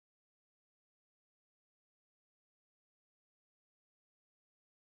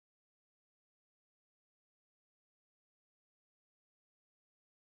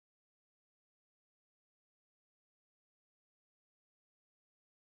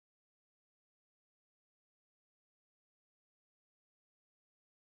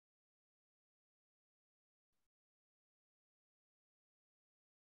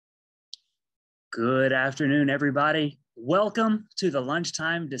Good afternoon, everybody. Welcome to the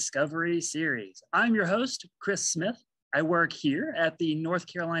Lunchtime Discovery Series. I'm your host, Chris Smith. I work here at the North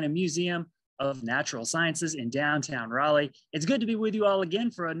Carolina Museum of Natural Sciences in downtown Raleigh. It's good to be with you all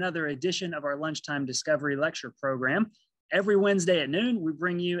again for another edition of our Lunchtime Discovery Lecture program. Every Wednesday at noon, we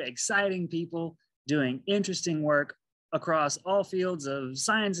bring you exciting people doing interesting work across all fields of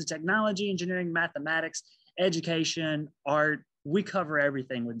science and technology, engineering, mathematics, education, art. We cover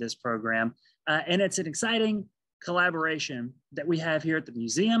everything with this program. And it's an exciting collaboration that we have here at the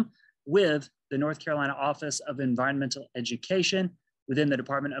museum with the North Carolina Office of Environmental Education within the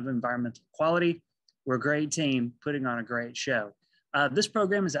Department of Environmental Quality. We're a great team putting on a great show. This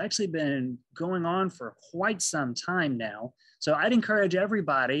program has actually been going on for quite some time now. So I'd encourage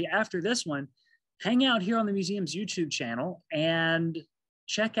everybody after this one, hang out here on the museum's YouTube channel and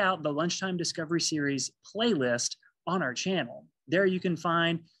check out the Lunchtime Discovery Series playlist on our channel. There you can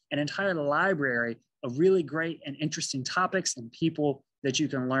find an entire library of really great and interesting topics and people that you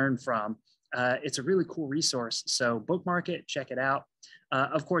can learn from. It's a really cool resource. So bookmark it, check it out.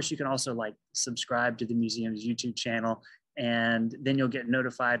 Of course, you can also subscribe to the museum's YouTube channel, and then you'll get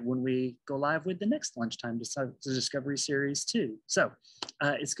notified when we go live with the next Lunchtime Discovery Series too. So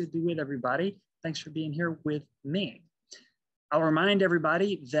it's good to be with everybody. Thanks for being here with me. I'll remind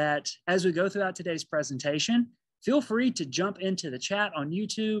everybody that as we go throughout today's presentation, feel free to jump into the chat on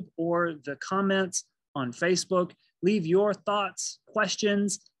YouTube or the comments on Facebook. Leave your thoughts,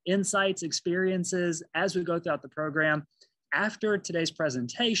 questions, insights, experiences as we go throughout the program. After today's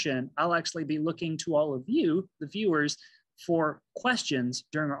presentation, I'll actually be looking to all of you, the viewers, for questions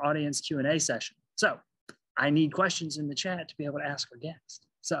during our audience Q&A session. So I need questions in the chat to be able to ask our guest.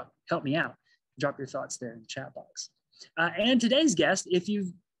 So help me out. Drop your thoughts there in the chat box. And today's guest, if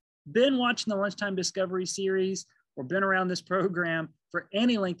you've been watching the Lunchtime Discovery Series or been around this program for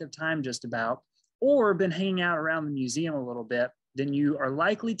any length of time just about, or been hanging out around the museum a little bit, then you are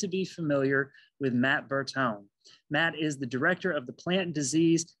likely to be familiar with Matt Bertone. Matt is the director of the Plant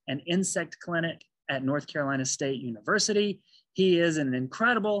Disease and Insect Clinic at North Carolina State University. He is an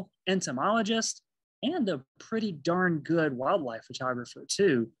incredible entomologist and a pretty darn good wildlife photographer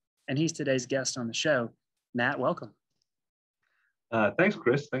too. And he's today's guest on the show. Matt, welcome. Thanks,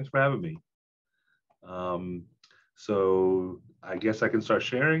 Chris. Thanks for having me. So I guess I can start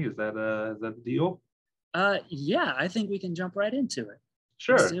sharing. Is that the deal? Yeah, I think we can jump right into it.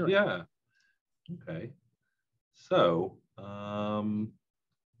 Sure. Yeah. Okay. So let's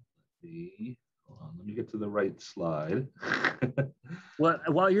see. Hold on, let me get to the right slide. Well,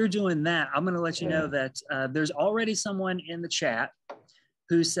 while you're doing that, I'm going to let you know that there's already someone in the chat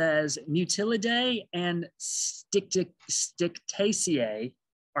who says Mutilidae and Stichtaceae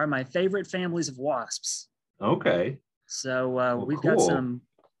are my favorite families of wasps. Okay. So we've cool. got some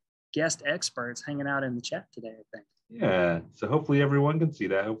guest experts hanging out in the chat today, I think. Yeah. So hopefully everyone can see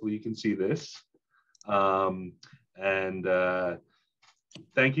that. Hopefully you can see this.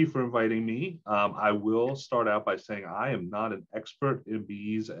 Thank you for inviting me. I will start out by saying I am not an expert in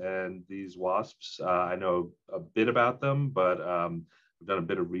bees and these wasps. I know a bit about them, but I've done a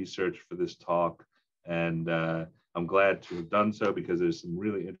bit of research for this talk, and I'm glad to have done so because there's some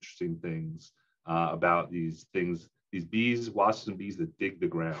really interesting things about these bees, wasps and bees that dig the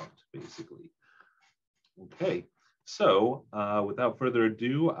ground, basically. Okay, so without further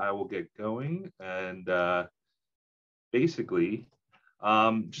ado, I will get going, and basically,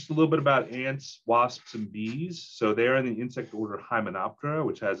 just a little bit about ants, wasps, and bees. So they're in the insect order Hymenoptera,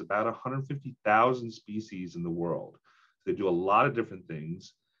 which has about 150,000 species in the world. They do a lot of different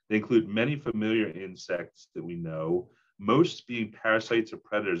things. They include many familiar insects that we know, most being parasites or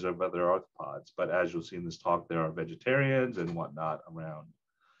predators of other arthropods. But as you'll see in this talk, there are vegetarians and whatnot around.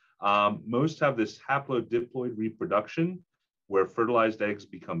 Most have this haplodiploid reproduction, where fertilized eggs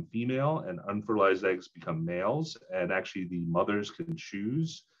become female and unfertilized eggs become males. And actually the mothers can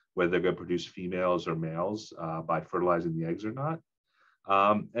choose whether they're going to produce females or males by fertilizing the eggs or not.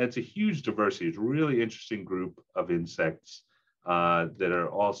 And it's a huge diversity. It's a really interesting group of insects that are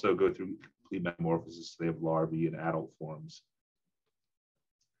also go through complete metamorphosis. They have larvae and adult forms.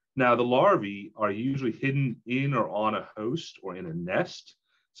 Now, the larvae are usually hidden in or on a host or in a nest.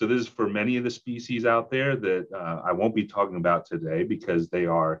 So this is for many of the species out there that I won't be talking about today because they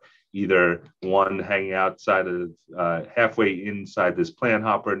are either one hanging outside of halfway inside this plant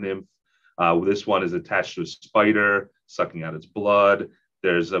hopper nymph. This one is attached to a spider, sucking out its blood.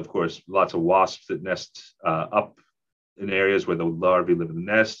 There's, of course, lots of wasps that nest up in areas where the larvae live in the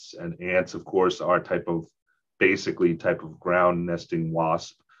nests. And ants, of course, are type of ground nesting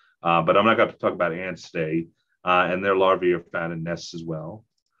wasp. But I'm not going to talk about ants today. And their larvae are found in nests as well.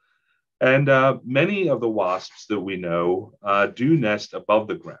 And many of the wasps that we know do nest above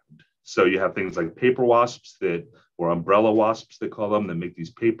the ground. So you have things like paper wasps or umbrella wasps, they call them, that make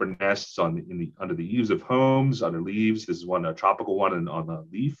these paper nests under the eaves of homes, under leaves. This is a tropical one on a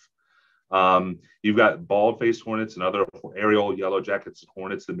leaf. You've got bald-faced hornets and other aerial yellow jackets and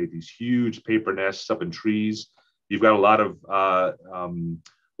hornets that make these huge paper nests up in trees. You've got a lot of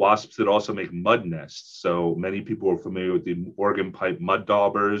wasps that also make mud nests. So many people are familiar with the Oregon pipe mud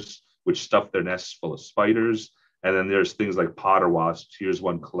daubers, which stuff their nests full of spiders. And then there's things like potter wasps. Here's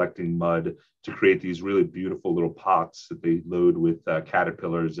one collecting mud to create these really beautiful little pots that they load with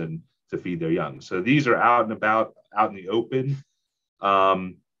caterpillars and to feed their young. So these are out and about, out in the open.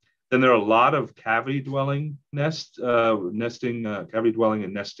 Then there are a lot of cavity dwelling cavity dwelling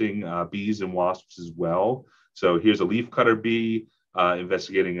and nesting bees and wasps as well. So here's a leafcutter bee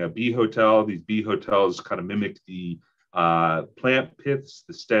investigating a bee hotel. These bee hotels kind of mimic the plant piths,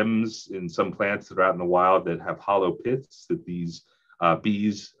 the stems in some plants that are out in the wild that have hollow piths that these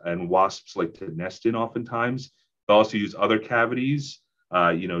bees and wasps like to nest in oftentimes. They also use other cavities,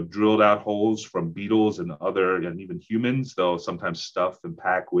 drilled out holes from beetles and even humans. They'll sometimes stuff and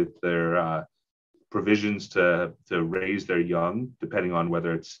pack with their provisions to raise their young, depending on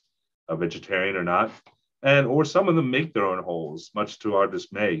whether it's a vegetarian or not. Or some of them make their own holes, much to our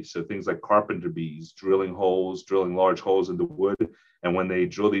dismay. So things like carpenter bees, drilling large holes into wood. And when they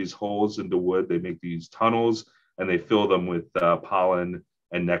drill these holes into wood, they make these tunnels and they fill them with pollen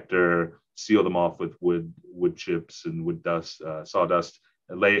and nectar, seal them off with wood chips and wood dust, sawdust,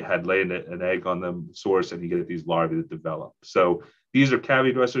 and lay an egg on the source, and you get these larvae that develop. So these are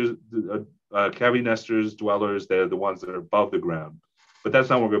cavity nesters, dwellers. They're the ones that are above the ground. But that's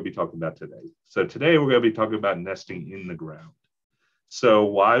not what we're going to be talking about today. So today we're going to be talking about nesting in the ground. So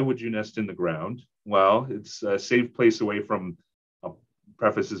why would you nest in the ground? Well, it's a safe place away from,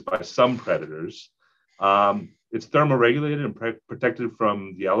 prefaces by some predators. It's thermoregulated and protected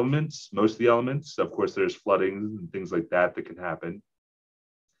from the elements, most of the elements. Of course, there's flooding and things like that can happen.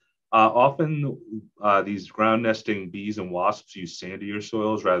 Often, these ground nesting bees and wasps use sandier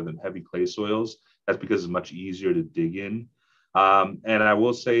soils rather than heavy clay soils. That's because it's much easier to dig in. And I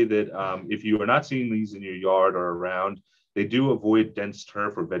will say that if you are not seeing these in your yard or around, they do avoid dense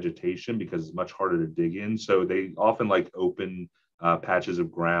turf or vegetation because it's much harder to dig in. So they often like open patches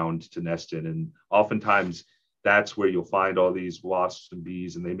of ground to nest in. And oftentimes that's where you'll find all these wasps and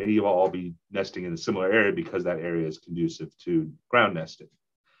bees, and they may all be nesting in a similar area because that area is conducive to ground nesting.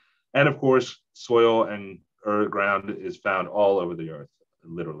 And of course, soil and ground is found all over the earth,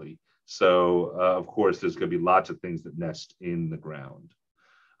 literally. So, of course, there's going to be lots of things that nest in the ground.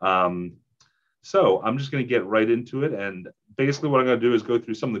 So I'm just going to get right into it. And basically what I'm going to do is go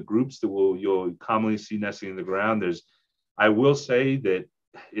through some of the groups that you'll commonly see nesting in the ground. I will say that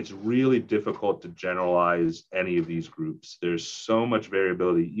it's really difficult to generalize any of these groups. There's so much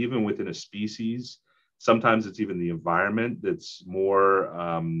variability, even within a species. Sometimes it's even the environment that's more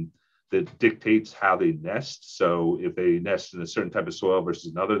that dictates how they nest. So if they nest in a certain type of soil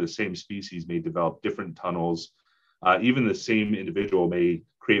versus another, the same species may develop different tunnels. Even the same individual may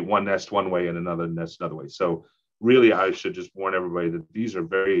create one nest one way and another nest another way. So really, I should just warn everybody that these are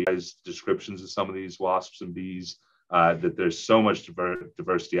very nice descriptions of some of these wasps and bees, that there's so much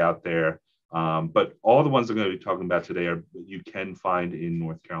diversity out there. But all the ones I'm going to be talking about today you can find in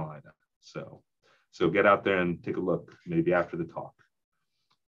North Carolina. So get out there and take a look, maybe after the talk.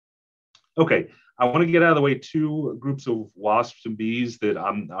 Okay, I want to get out of the way two groups of wasps and bees that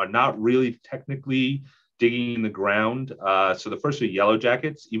are not really technically digging in the ground. So the first are yellow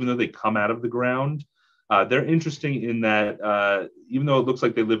jackets. Even though they come out of the ground, they're interesting in that even though it looks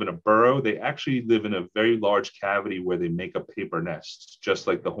like they live in a burrow, they actually live in a very large cavity where they make a paper nest, just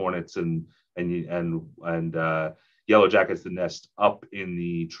like the hornets and yellow jackets that nest up in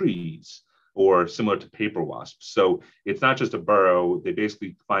the trees, or similar to paper wasps. So it's not just a burrow. They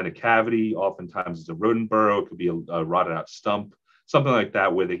basically find a cavity. Oftentimes it's a rodent burrow. It could be a rotted out stump, something like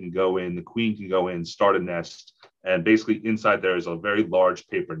that, where they can go in, the queen can go in, start a nest, and basically inside there is a very large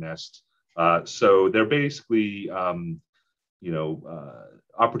paper nest. So they're basically,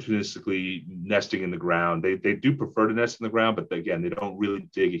 opportunistically nesting in the ground. They do prefer to nest in the ground, but again, they don't really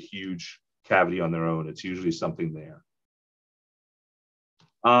dig a huge cavity on their own. It's usually something there.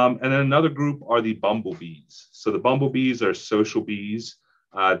 And then another group are the bumblebees. So the bumblebees are social bees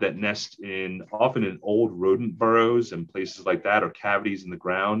that nest often in old rodent burrows and places like that, or cavities in the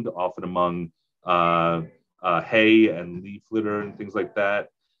ground, often among hay and leaf litter and things like that.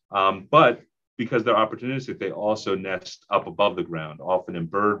 But because they're opportunistic, they also nest up above the ground, often in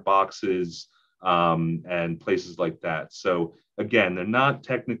bird boxes, and places like that. So again, they're not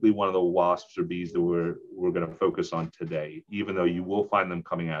technically one of the wasps or bees that we're going to focus on today, even though you will find them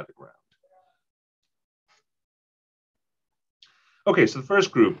coming out of the ground. Okay, so the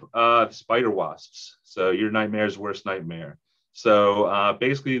first group, spider wasps. So your nightmare's worst nightmare. So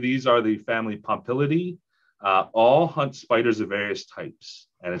basically, these are the family Pompilidae. All hunt spiders of various types,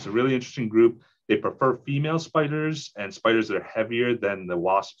 and it's a really interesting group. They prefer female spiders and spiders that are heavier than the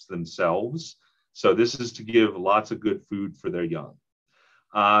wasps themselves. So this is to give lots of good food for their young.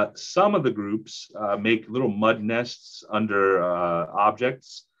 Some of the groups make little mud nests under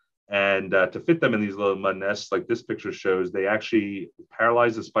objects. And to fit them in these little mud nests, like this picture shows, they actually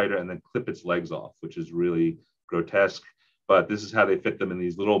paralyze the spider and then clip its legs off, which is really grotesque. But this is how they fit them in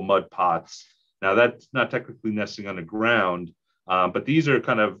these little mud pots. Now, that's not technically nesting on the ground, but these are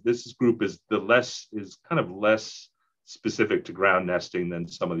this group is kind of less specific to ground nesting than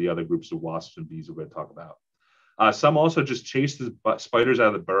some of the other groups of wasps and bees we're going to talk about. Some also just chase the spiders out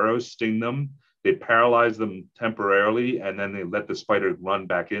of the burrows, sting them. They paralyze them temporarily, and then they let the spider run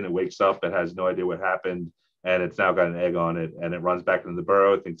back in. It wakes up, it has no idea what happened, and it's now got an egg on it, and it runs back into the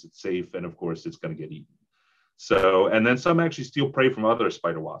burrow, thinks it's safe, and of course, it's going to get eaten. So, and then some actually steal prey from other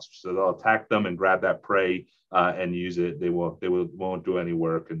spider wasps. So they'll attack them and grab that prey and use it. They won't do any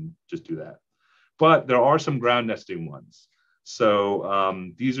work and just do that. But there are some ground nesting ones.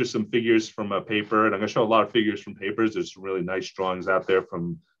 So these are some figures from a paper, and I'm going to show a lot of figures from papers. There's some really nice drawings out there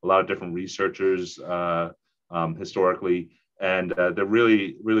from a lot of different researchers historically, and they're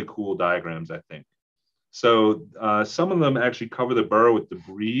really, really cool diagrams, I think. So some of them actually cover the burrow with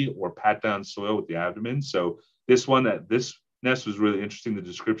debris or pat down soil with the abdomen. So this nest was really interesting. The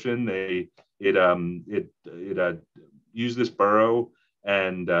description, it used this burrow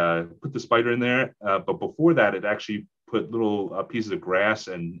and put the spider in there, but before that, it actually put little pieces of grass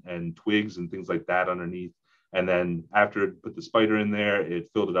and twigs and things like that underneath. And then after it put the spider in there, it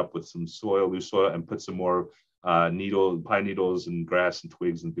filled it up with some soil, loose soil, and put some more pine needles and grass and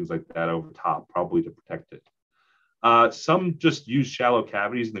twigs and things like that over top, probably to protect it. Some just use shallow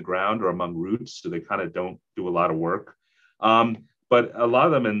cavities in the ground or among roots, so they kind of don't do a lot of work. But a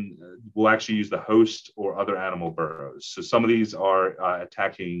lot of them will actually use the host or other animal burrows. So some of these are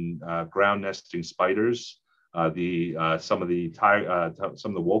attacking ground nesting spiders. Some of the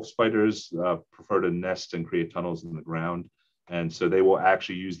wolf spiders prefer to nest and create tunnels in the ground, and so they will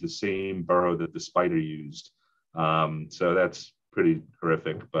actually use the same burrow that the spider used. So that's pretty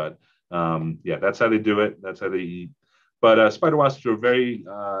horrific, but yeah, that's how they do it. That's how they eat. But spider wasps are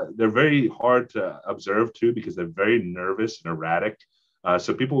they're very hard to observe too, because they're very nervous and erratic.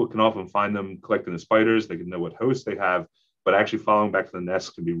 So people can often find them collecting the spiders. They can know what hosts they have, but actually following back to the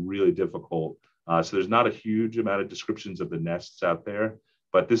nest can be really difficult. So there's not a huge amount of descriptions of the nests out there,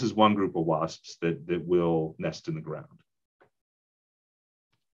 but this is one group of wasps that will nest in the ground.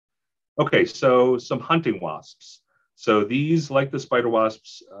 Okay, so some hunting wasps. So these, like the spider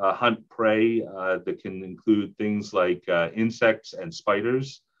wasps, hunt prey that can include things like insects and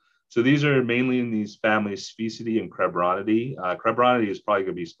spiders. So these are mainly in these families, Sphaecidae and Crebronidae. Crebronidae is probably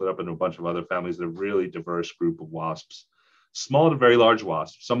going to be split up into a bunch of other families. They're a really diverse group of wasps. Small to very large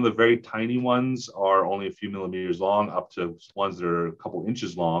wasps. Some of the very tiny ones are only a few millimeters long, up to ones that are a couple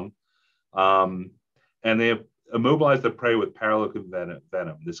inches long. And they have immobilized the prey with paralochid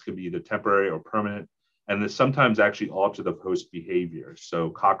venom. This can be either temporary or permanent, and this sometimes actually alter the host behavior. So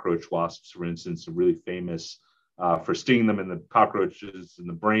cockroach wasps, for instance, are really famous for stinging them in the cockroaches in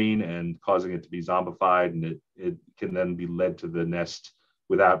the brain and causing it to be zombified, and it can then be led to the nest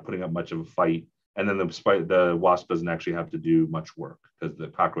without putting up much of a fight. And then the wasp doesn't actually have to do much work because the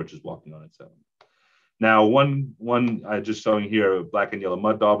cockroach is walking on its own. Now, one just showing here, black and yellow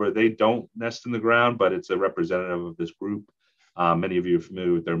mud dauber, they don't nest in the ground, but it's a representative of this group. Many of you are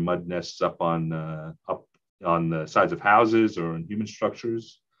familiar with their mud nests up on the sides of houses or in human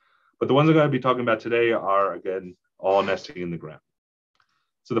structures. But the ones I'm going to be talking about today are, again, all nesting in the ground.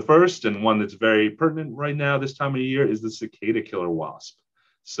 So the first, and one that's very pertinent right now this time of year, is the cicada killer wasp.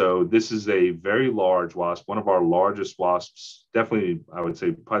 So this is a very large wasp, one of our largest wasps, definitely, I would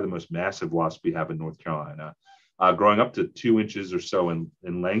say, probably the most massive wasp we have in North Carolina, growing up to 2 inches or so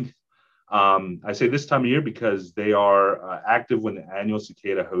in length. I say this time of year because they are active when the annual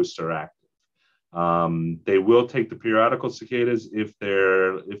cicada hosts are active. They will take the periodical cicadas if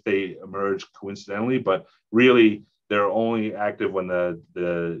they emerge coincidentally, but really they're only active when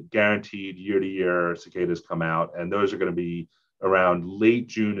the guaranteed year-to-year cicadas come out, and those are going to be around late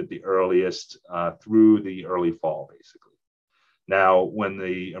June at the earliest through the early fall, basically. Now, when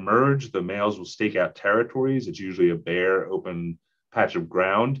they emerge, the males will stake out territories. It's usually a bare, open patch of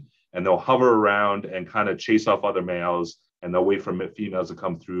ground, and they'll hover around and kind of chase off other males, and they'll wait for females to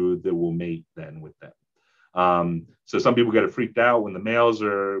come through that will mate then with them. So some people get freaked out when the males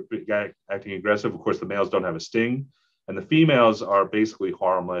are acting aggressive. Of course, the males don't have a sting, and the females are basically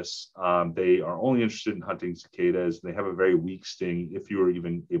harmless. They are only interested in hunting cicadas, and they have a very weak sting if you are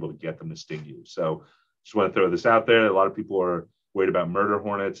even able to get them to sting you. So just want to throw this out there. A lot of people are worried about murder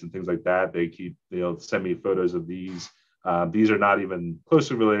hornets and things like that. They'll send me photos of these. These are not even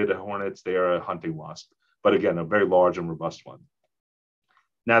closely related to hornets. They are a hunting wasp, but again, a very large and robust one.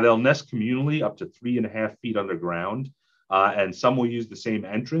 Now, they'll nest communally up to 3.5 feet underground, and some will use the same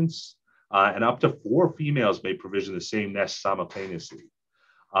entrance, and up to 4 females may provision the same nest simultaneously,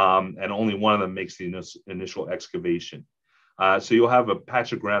 and only one of them makes the initial excavation. So you'll have a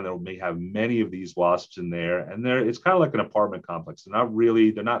patch of ground that may have many of these wasps in there, and it's kind of like an apartment complex.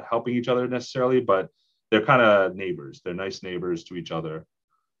 They're not helping each other necessarily, but they're kind of neighbors. They're nice neighbors to each other.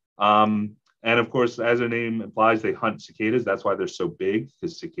 And of course, as their name implies, they hunt cicadas. That's why they're so big,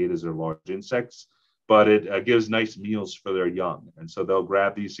 because cicadas are large insects, but it gives nice meals for their young. And so they'll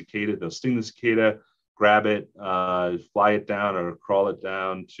grab these cicadas, they'll sting the cicada, grab it, fly it down or crawl it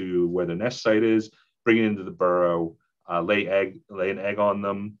down to where the nest site is, bring it into the burrow, lay an egg on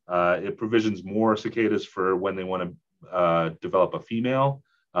them. It provisions more cicadas for when they want to develop a female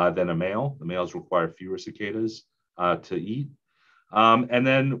than a male. The males require fewer cicadas to eat. And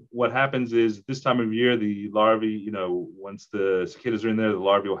then what happens is this time of year, the larvae, once the cicadas are in there, the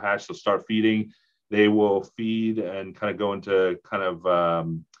larvae will hatch, they'll start feeding. They will feed and kind of go into kind of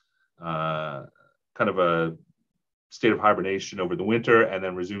a state of hibernation over the winter, and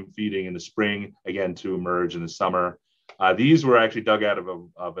then resume feeding in the spring, again, to emerge in the summer. These were actually dug out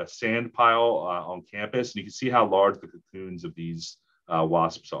of a sand pile on campus, and you can see how large the cocoons of these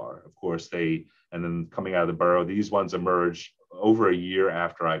wasps are. Of course, and then coming out of the burrow, these ones emerged over a year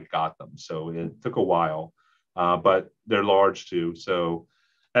after I got them. So it took a while, but they're large too.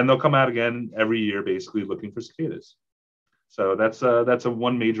 And they'll come out again every year, basically looking for cicadas. So that's a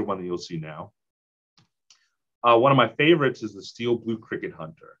one major one that you'll see now. One of my favorites is the steel blue cricket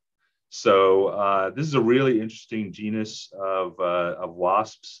hunter. So this is a really interesting genus of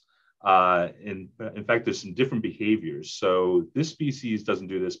wasps. In fact, there's some different behaviors. So this species doesn't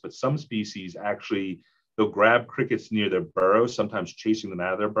do this, but some species actually, they'll grab crickets near their burrow, sometimes chasing them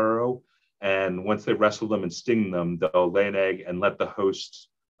out of their burrow. And once they wrestle them and sting them, they'll lay an egg and let the host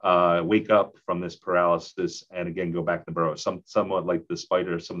wake up from this paralysis and again go back to the burrow, somewhat like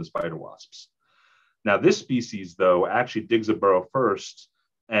some of the spider wasps. Now, this species, though, actually digs a burrow first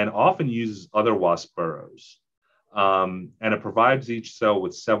and often uses other wasp burrows. And it provides each cell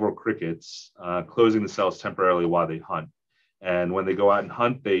with several crickets, closing the cells temporarily while they hunt. And when they go out and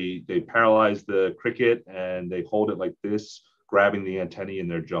hunt, they paralyze the cricket and they hold it like this, grabbing the antennae in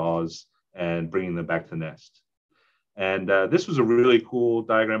their jaws and bringing them back to the nest. And this was a really cool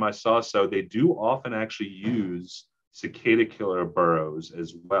diagram I saw. So they do often actually use cicada killer burrows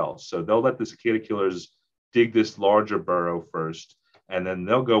as well. So they'll let the cicada killers dig this larger burrow first, and then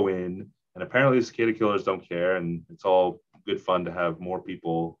they'll go in. And apparently the cicada killers don't care, and it's all good fun to have more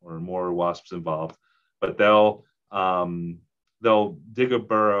people or more wasps involved. But they'll dig a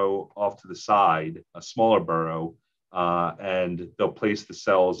burrow off to the side, a smaller burrow, and they'll place the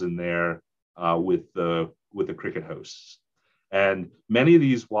cells in there with the cricket hosts. And many of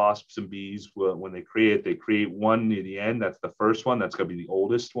these wasps and bees, when they create one near the end. That's the first one. That's going to be the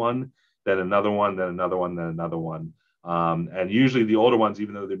oldest one. Then another one, then another one, then another one. And usually the older ones,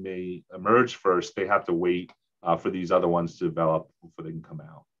 even though they may emerge first, they have to wait for these other ones to develop before they can come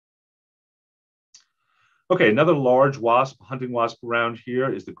out. Okay, another large hunting wasp around here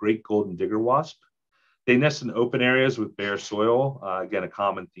is the great golden digger wasp. They nest in open areas with bare soil, again, a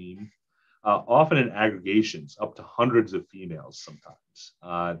common theme. Often in aggregations, up to hundreds of females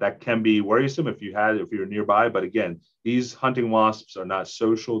sometimes. That can be worrisome if you're nearby, but again, these hunting wasps are not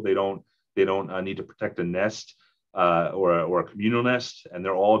social. They don't need to protect a nest or a communal nest, and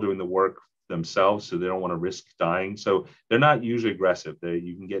they're all doing the work themselves, so they don't want to risk dying. So they're not usually aggressive.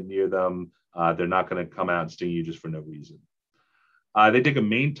 You can get near them. They're not going to come out and sting you just for no reason. They dig a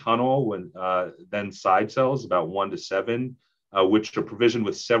main tunnel then side cells, about 1 to 7, which are provisioned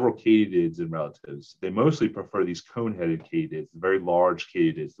with several katydids and relatives. They mostly prefer these cone-headed katydids, the very large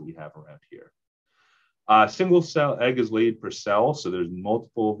katydids that we have around here. Single cell egg is laid per cell, so there's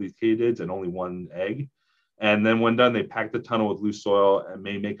multiple of these katydids and only one egg. And then when done, they pack the tunnel with loose soil and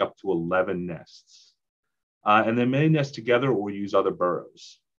may make up to 11 nests. And they may nest together or use other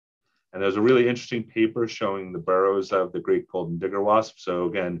burrows. And there's a really interesting paper showing the burrows of the great golden digger wasp. So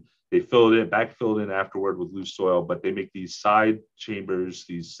again, They backfill it in afterward with loose soil, but they make these side chambers,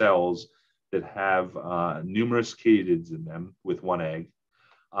 these cells that have numerous katydids in them with one egg.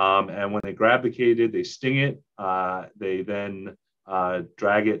 And when they grab the katydid, they sting it. They then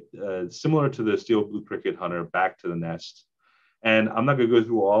drag it, similar to the steel blue cricket hunter, back to the nest. And I'm not going to go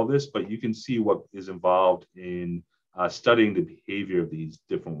through all this, but you can see what is involved in studying the behavior of these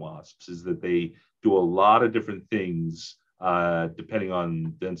different wasps, is that they do a lot of different things depending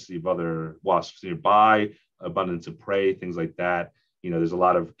on density of other wasps nearby, abundance of prey, things like that. There's a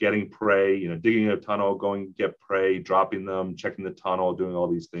lot of getting prey, digging a tunnel, going to get prey, dropping them, checking the tunnel, doing all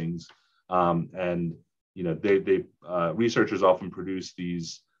these things. And researchers often produce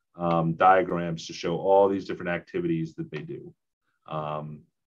these diagrams to show all these different activities that they do.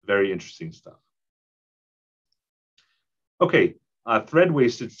 Very interesting stuff. Okay,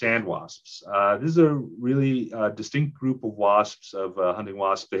 thread-waisted sand wasps. This is a really distinct group of wasps, of hunting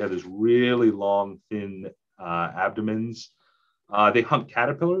wasps. They have this really long, thin abdomens. They hunt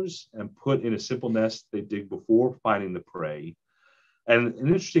caterpillars and put in a simple nest they dig before finding the prey. And an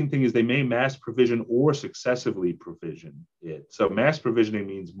interesting thing is they may mass provision or successively provision it. So mass provisioning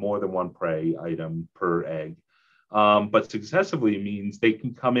means more than one prey item per egg. But successively means they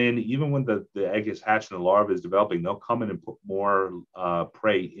can come in, even when the egg is hatched and the larva is developing, they'll come in and put more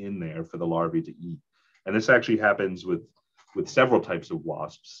prey in there for the larvae to eat. And this actually happens with several types of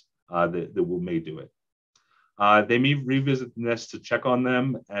wasps that may do it. They may revisit the nest to check on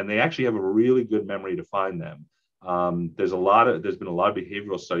them, and they actually have a really good memory to find them. There's been a lot of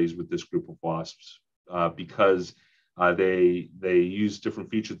behavioral studies with this group of wasps because they use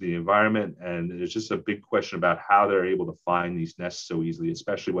different features of the environment, and it's just a big question about how they're able to find these nests so easily,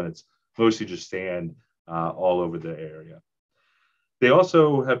 especially when it's mostly just sand all over the area. They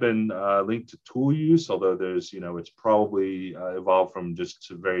also have been linked to tool use, although there's, it's probably evolved from just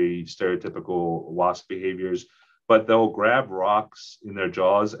very stereotypical wasp behaviors, but they'll grab rocks in their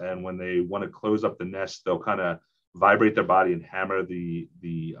jaws, and when they want to close up the nest, they'll kind of vibrate their body and hammer the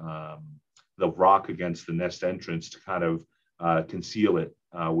rock against the nest entrance to kind of conceal it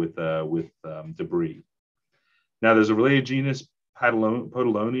with debris. Now, there's a related genus,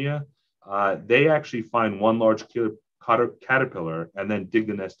 Podolonia. They actually find one large caterpillar and then dig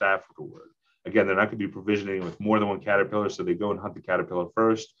the nest afterward. Again, they're not going to be provisioning with more than one caterpillar, so they go and hunt the caterpillar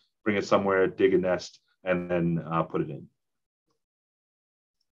first, bring it somewhere, dig a nest, and then put it in.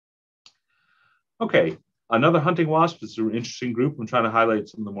 Okay, another hunting wasp is an interesting group. I'm trying to highlight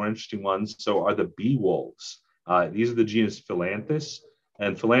some of the more interesting ones. So are the bee wolves. These are the genus Philanthus,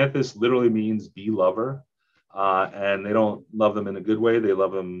 and Philanthus literally means bee lover. And they don't love them in a good way. They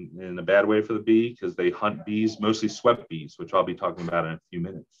love them in a bad way for the bee because they hunt bees, mostly sweat bees, which I'll be talking about in a few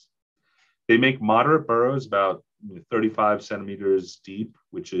minutes. They make moderate burrows, about 35 centimeters deep,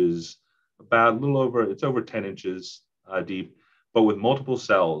 which is about it's over 10 inches deep, but with multiple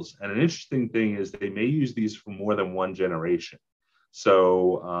cells. And an interesting thing is they may use these for more than one generation.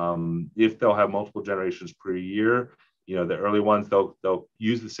 So if they'll have multiple generations per year, the early ones, they'll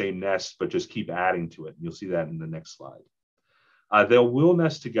use the same nest, but just keep adding to it. You'll see that in the next slide. They will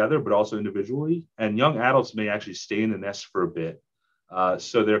nest together, but also individually. And young adults may actually stay in the nest for a bit.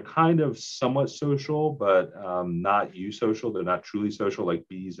 So they're kind of somewhat social, but not eusocial. They're not truly social like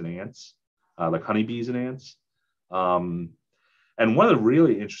bees and ants, like honeybees and ants. And one of the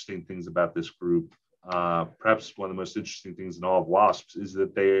really interesting things about this group, perhaps one of the most interesting things in all of wasps, is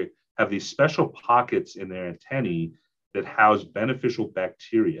that they have these special pockets in their antennae that house beneficial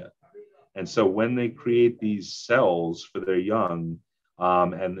bacteria. And so when they create these cells for their young,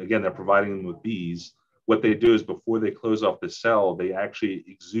 and again, they're providing them with bees, what they do is before they close off the cell, they actually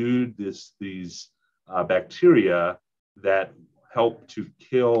exude these bacteria that help to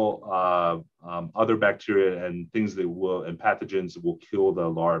kill other bacteria and things and pathogens that will kill the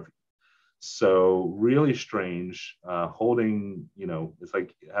larvae. So really strange, holding, it's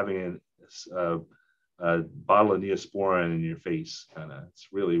like having a bottle of Neosporin in your face, kind of. It's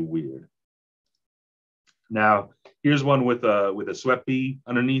really weird. Now, here's one with a sweat bee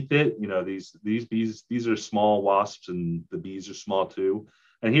underneath it. These bees, these are small wasps, and the bees are small too.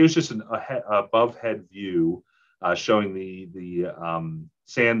 And here's just an above head view showing the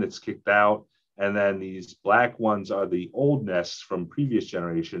sand that's kicked out. And then these black ones are the old nests from previous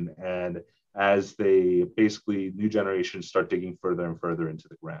generation. And as new generations start digging further and further into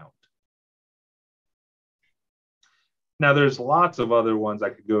the ground. Now, there's lots of other ones. I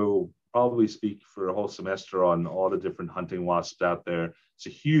could probably speak for a whole semester on all the different hunting wasps out there. It's a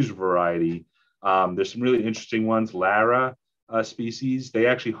huge variety. There's some really interesting ones. Lara species, they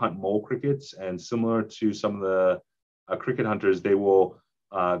actually hunt mole crickets, and similar to some of the cricket hunters, they will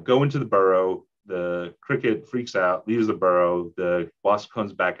go into the burrow. The cricket freaks out, leaves the burrow. The wasp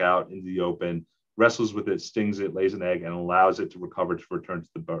comes back out into the open, wrestles with it, stings it, lays an egg, and allows it to recover to return to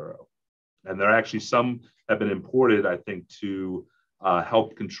the burrow. And there are actually some have been imported, I think, to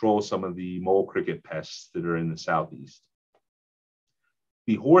help control some of the mole cricket pests that are in the southeast.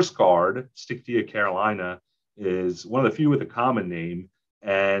 The horse guard, Stichtia carolina, is one of the few with a common name,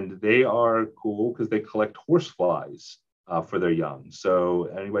 and they are cool because they collect horse flies for their young. So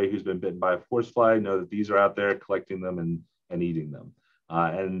anybody who's been bitten by a horsefly know that these are out there collecting them and eating them.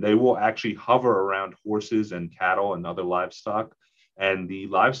 And they will actually hover around horses and cattle and other livestock. And the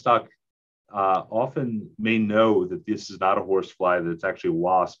livestock often may know that this is not a horsefly, that it's actually a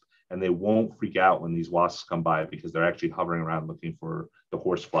wasp, and they won't freak out when these wasps come by because they're actually hovering around looking for the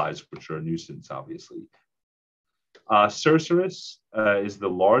horseflies, which are a nuisance, obviously. Cerceris is the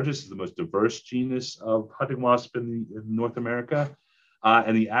largest, the most diverse genus of hunting wasp in North America.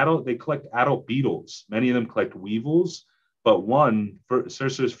 And they collect adult beetles. Many of them collect weevils, but one,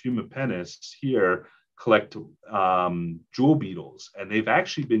 Cerceris fumipennis here, collect jewel beetles. And they've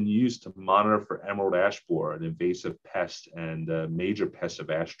actually been used to monitor for emerald ash borer, an invasive pest and a major pest of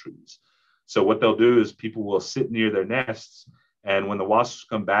ash trees. So what they'll do is people will sit near their nests, and when the wasps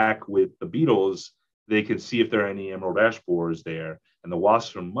come back with the beetles, they can see if there are any emerald ash borers there. And the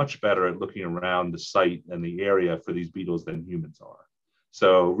wasps are much better at looking around the site and the area for these beetles than humans are.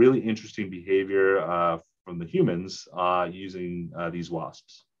 So really interesting behavior from the humans using these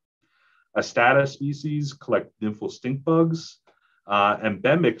wasps. Astata species collect nymphal stink bugs. And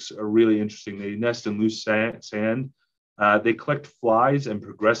bembex are really interesting. They nest in loose sand. They collect flies and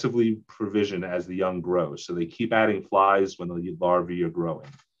progressively provision as the young grow. So they keep adding flies when the larvae are growing.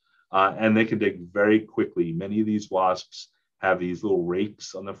 And they can dig very quickly. Many of these wasps have these little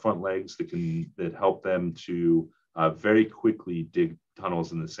rakes on their front legs that help them to very quickly dig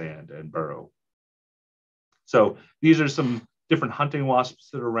tunnels in the sand and burrow. So these are some different hunting wasps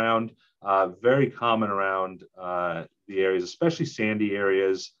that are around, very common around the areas, especially sandy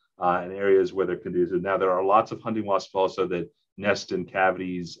areas and areas where they're conducive. Now, there are lots of hunting wasps also that nest in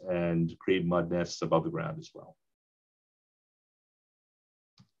cavities and create mud nests above the ground as well.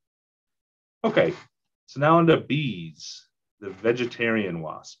 Okay, so now on to bees, the vegetarian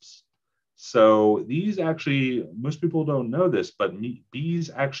wasps. So these actually, most people don't know this, but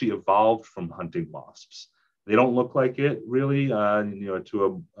bees actually evolved from hunting wasps. They don't look like it really,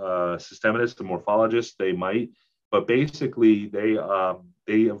 to a systematist, a morphologist, they might, but basically they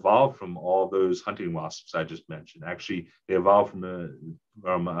evolved from all those hunting wasps I just mentioned. Actually, they evolved from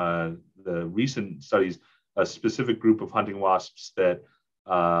the recent studies, a specific group of hunting wasps that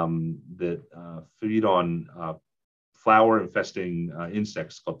feed on flower infesting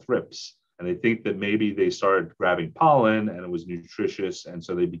insects called thrips. And they think that maybe they started grabbing pollen and it was nutritious. And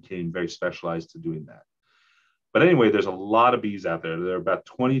so they became very specialized to doing that. But anyway, there's a lot of bees out there. There are about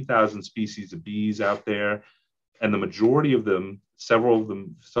 20,000 species of bees out there. And the majority of them, several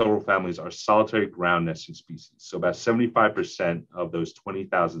families, are solitary ground nesting species. So about 75% of those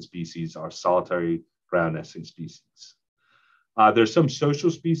 20,000 species are solitary ground nesting species. There's some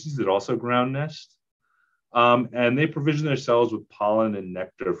social species that also ground nest, and they provision their cells with pollen and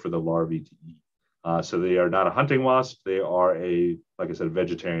nectar for the larvae to eat. So they are not a hunting wasp; they are like I said, a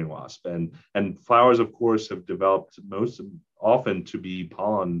vegetarian wasp. And flowers, of course, have developed most often to be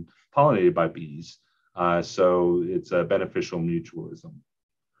pollinated by bees. So it's a beneficial mutualism.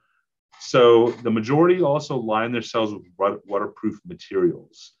 So the majority also line their cells with waterproof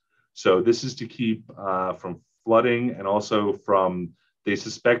materials. So this is to keep from flooding, and also from, they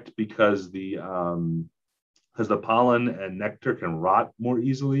suspect because the pollen and nectar can rot more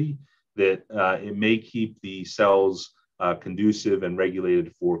easily, that it may keep the cells conducive and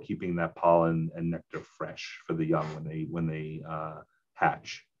regulated for keeping that pollen and nectar fresh for the young when they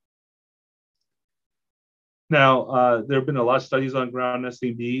hatch. Now, there have been a lot of studies on ground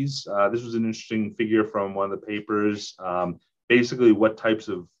nesting bees. This was an interesting figure from one of the papers, basically what types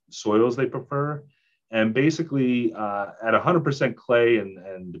of soils they prefer. And basically, at 100% clay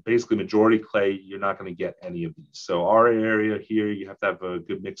and basically majority clay, you're not going to get any of these. So our area here, you have to have a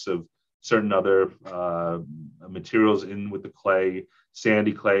good mix of certain other materials in with the clay,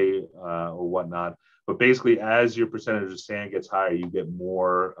 sandy clay or whatnot. But basically, as your percentage of sand gets higher, you get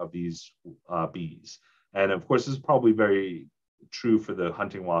more of these bees. And of course, this is probably very true for the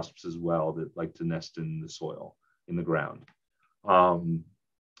hunting wasps as well, that like to nest in the soil, in the ground.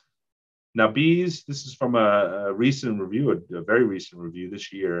 Now, bees, this is from a recent review, a very recent review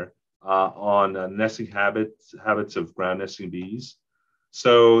this year on nesting habits of ground nesting bees.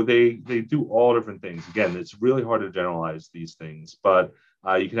 So they do all different things. Again, it's really hard to generalize these things, but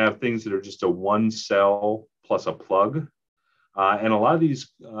you can have things that are just a one cell plus a plug. And a lot of these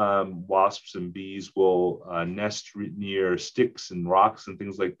wasps and bees will nest near sticks and rocks and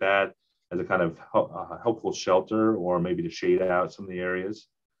things like that as a kind of helpful shelter, or maybe to shade out some of the areas.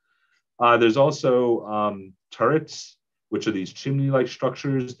 There's also turrets, which are these chimney-like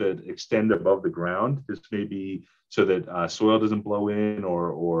structures that extend above the ground. This may be so that soil doesn't blow in,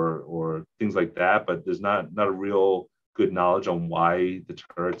 or things like that, but there's not a real good knowledge on why the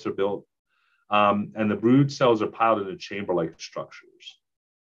turrets are built. And the brood cells are piled into chamber-like structures.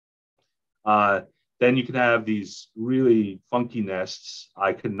 Then you can have these really funky nests.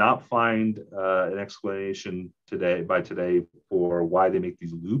 I could not find an explanation today for why they make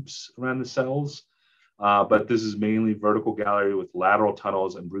these loops around the cells. But this is mainly vertical gallery with lateral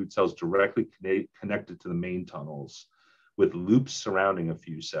tunnels and brood cells directly connected to the main tunnels, with loops surrounding a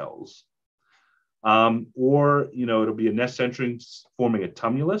few cells. Or, it'll be a nest entrance forming a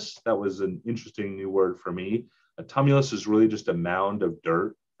tumulus. That was an interesting new word for me. A tumulus is really just a mound of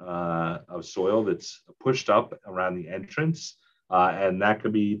dirt, of soil that's pushed up around the entrance. And that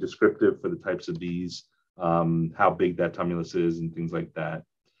can be descriptive for the types of bees, how big that tumulus is and things like that.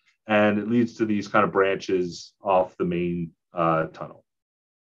 And it leads to these kind of branches off the main tunnel.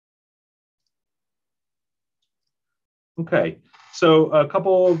 Okay, so a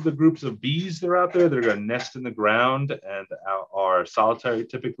couple of the groups of bees that are out there that are going to nest in the ground and are solitary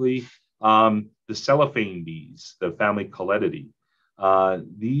typically. The cellophane bees, the family Coletidae.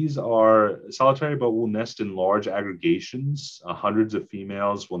 These are solitary, but will nest in large aggregations. Hundreds of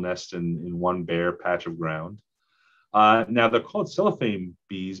females will nest in one bare patch of ground. Now they're called cellophane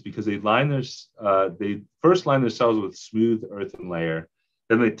bees because they first line their cells with smooth earthen layer.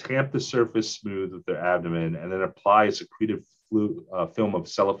 Then they tamp the surface smooth with their abdomen and then apply a secretive film of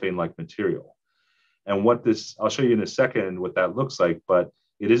cellophane-like material. And I'll show you in a second what that looks like, but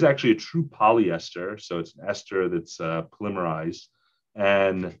it is actually a true polyester. So it's an ester that's polymerized.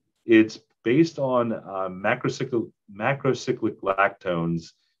 And it's based on macrocyclic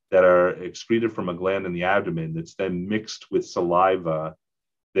lactones that are excreted from a gland in the abdomen that's then mixed with saliva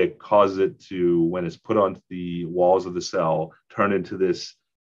that causes it to, when it's put onto the walls of the cell, turn into this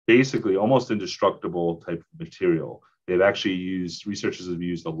basically almost indestructible type of material. Researchers have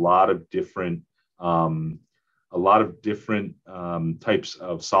used a lot of different types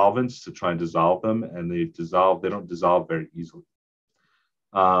of solvents to try and dissolve them, and they don't dissolve very easily.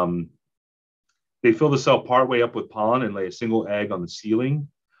 They fill the cell partway up with pollen and lay a single egg on the ceiling,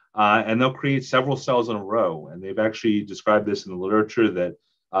 and they'll create several cells in a row. And they've actually described this in the literature that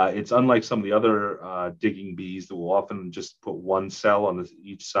it's unlike some of the other digging bees that will often just put one cell on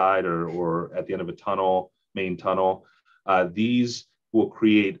each side or at the end of a main tunnel. These will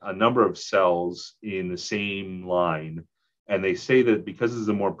create a number of cells in the same line. And they say that because this is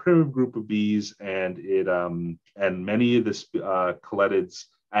a more primitive group of bees, and many of the coletids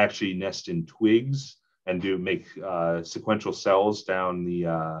actually nest in twigs and do make sequential cells down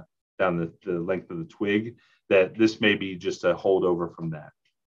the length of the twig, that this may be just a holdover from that.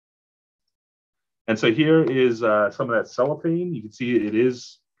 And so here is some of that cellophane. You can see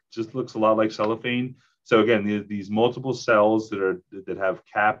just looks a lot like cellophane. So again, these multiple cells that have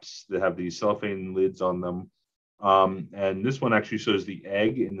caps that have these cellophane lids on them. And this one actually shows the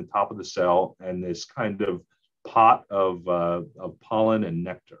egg in the top of the cell and this kind of pot of pollen and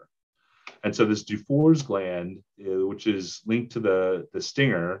nectar. And so this Dufour's gland, which is linked to the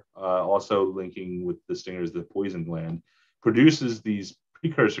stinger, also linking with the stinger is the poison gland, produces these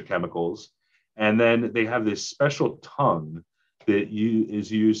precursor chemicals. And then they have this special tongue that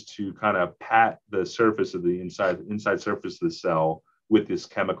is used to kind of pat the surface of the inside surface of the cell with this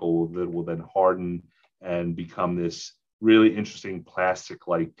chemical that will then harden and become this really interesting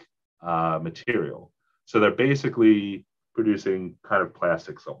plastic-like material. So they're basically producing kind of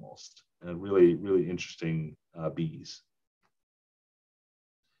plastics almost, and really, really interesting bees.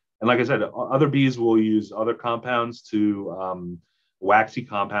 And like I said, other bees will use other compounds to waxy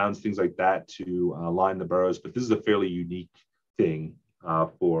compounds, things like that, to line the burrows. But this is a fairly unique thing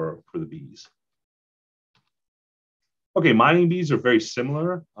for the bees. Okay, mining bees are very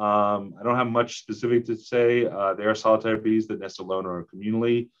similar. I don't have much specific to say. They are solitary bees that nest alone or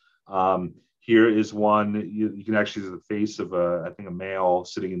communally. Here is one. You can actually see the face of I think a male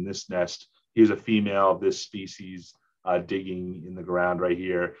sitting in this nest. Here's a female of this species digging in the ground right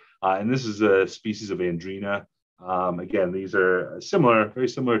here. And this is a species of Andrena. Again, these are very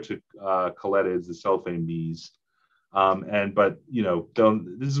similar to coletids, the cellophane bees. But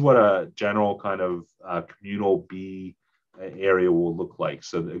this is what a general kind of communal bee area will look like.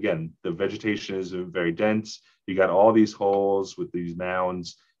 So again, the vegetation is very dense. You got all these holes with these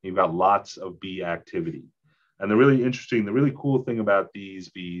mounds. You've got lots of bee activity. And the really cool thing about these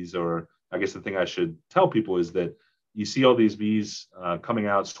bees, or I guess the thing I should tell people, is that you see all these bees coming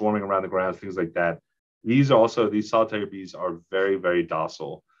out, swarming around the grounds, things like that. These solitary bees are very, very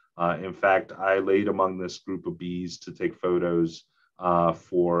docile. In fact, I laid among this group of bees to take photos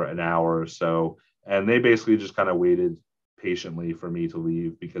for an hour or so, and they basically just kind of waited patiently for me to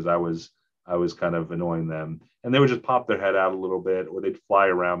leave because I was kind of annoying them, and they would just pop their head out a little bit, or they'd fly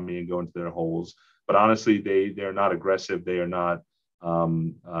around me and go into their holes. But honestly, they're not aggressive. They are not.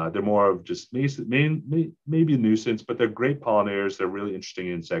 They're more of just maybe a nuisance, but they're great pollinators. They're really interesting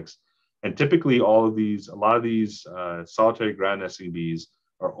insects, and typically a lot of these solitary ground nesting bees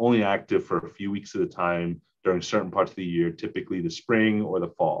are only active for a few weeks at a time during certain parts of the year, typically the spring or the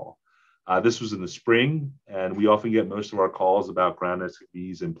fall. This was in the spring, and we often get most of our calls about ground nesting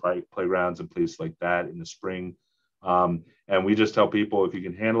bees in playgrounds and places like that in the spring. And we just tell people, if you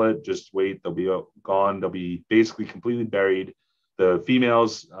can handle it, just wait. They'll be gone. They'll be basically completely buried. The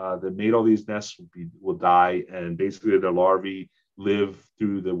females that made all these nests will die, and basically their larvae live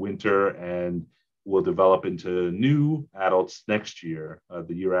through the winter and will develop into new adults next year,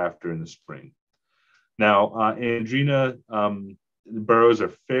 the year after in the spring. Now, Andrina, burrows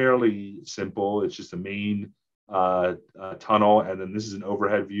are fairly simple. It's just a main tunnel, and then this is an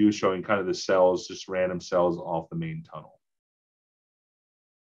overhead view showing kind of the cells, just random cells off the main tunnel.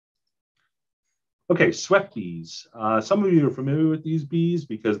 Okay, sweat bees. Some of you are familiar with these bees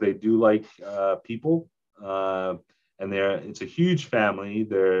because they do like people, and it's a huge family.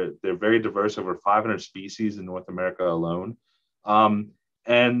 They're very diverse, over 500 species in North America alone.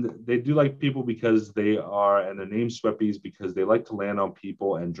 And they do like people because and they're named sweat bees because they like to land on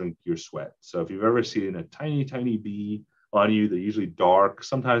people and drink your sweat. So if you've ever seen a tiny, tiny bee on you, they're usually dark,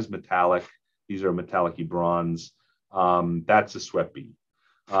 sometimes metallic. These are metallic-y bronze. That's a sweat bee.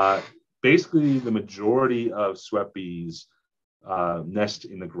 Basically, the majority of sweat bees nest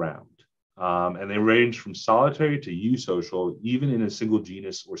in the ground. And they range from solitary to eusocial, even in a single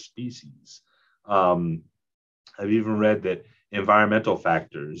genus or species. I've even read that environmental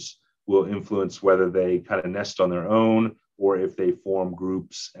factors will influence whether they kind of nest on their own or if they form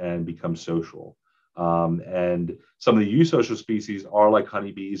groups and become social. And some of the eusocial species are like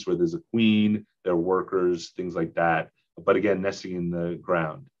honeybees, where there's a queen, they're workers, things like that. But again, nesting in the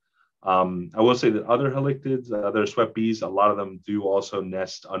ground. I will say that other halictids, other sweat bees, a lot of them do also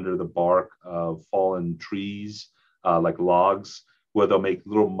nest under the bark of fallen trees, like logs, where they'll make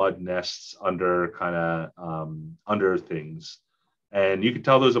little mud nests under under things. And you can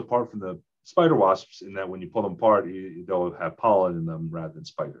tell those apart from the spider wasps in that when you pull them apart, they'll have pollen in them rather than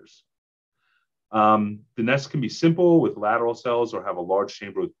spiders. The nest can be simple with lateral cells or have a large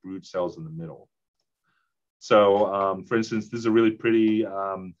chamber with brood cells in the middle. So for instance, this is a really pretty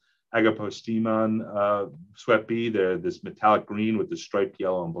Agapostemon sweat bee. They're this metallic green with the striped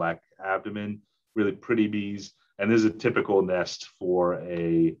yellow and black abdomen, really pretty bees. And this is a typical nest for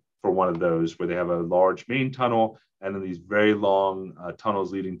one of those, where they have a large main tunnel and then these very long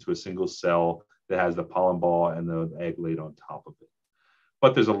tunnels leading to a single cell that has the pollen ball and the egg laid on top of it.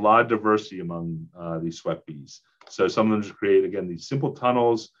 But there's a lot of diversity among these sweat bees. So some of them just create, again, these simple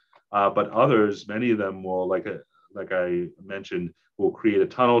tunnels, but others, many of them will, like I mentioned, will create a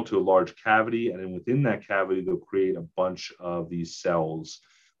tunnel to a large cavity, and then within that cavity, they'll create a bunch of these cells.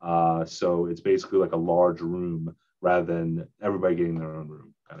 So it's basically like a large room rather than everybody getting their own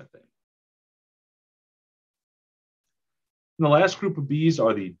room kind of thing. And the last group of bees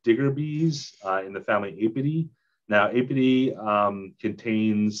are the digger bees in the family Apidae. Now, Apidae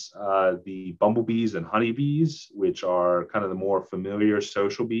contains the bumblebees and honeybees, which are kind of the more familiar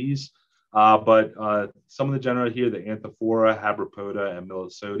social bees. But some of the genera here, the Anthophora, Habropoda, and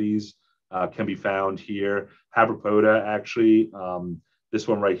Melisodes, can be found here. Habropoda, actually, this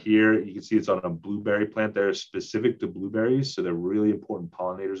one right here, you can see it's on a blueberry plant. They're specific to blueberries, so they're really important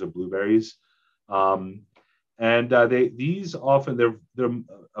pollinators of blueberries. These often, they're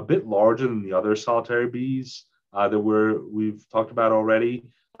a bit larger than the other solitary bees that we've talked about already.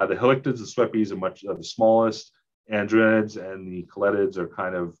 The halictids, the sweat bees, are much the smallest. Andrinids and the coletids are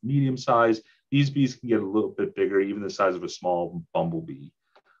kind of medium sized. These bees can get a little bit bigger, even the size of a small bumblebee.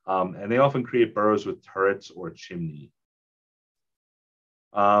 And they often create burrows with turrets or a chimney.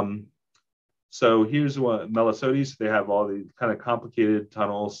 So here's what Melisodes, they have all the kind of complicated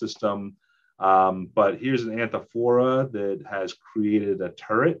tunnel system. But here's an Anthophora that has created a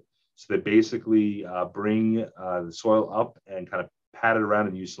turret. So they basically bring the soil up and kind of pat it around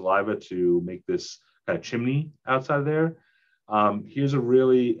and use saliva to make this kind of chimney outside of there. Here's a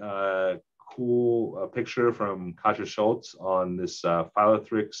really cool picture from Katja Schultz on this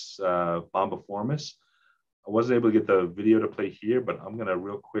Phyllothryx bombiformis. I wasn't able to get the video to play here, but I'm going to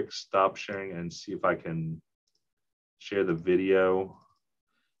real quick stop sharing and see if I can share the video.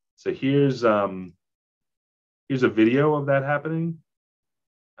 So here's a video of that happening.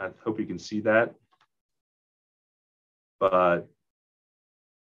 I hope you can see that. But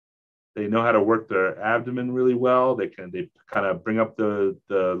they know how to work their abdomen really well. They kind of bring up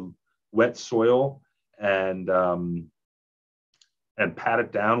the wet soil and pat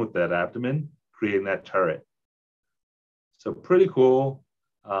it down with that abdomen, creating that turret. So pretty cool.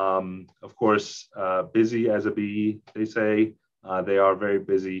 Of course, busy as a bee, they say. They are very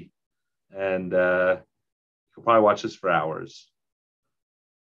busy, and you can probably watch this for hours.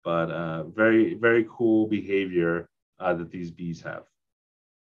 But very, very cool behavior that these bees have.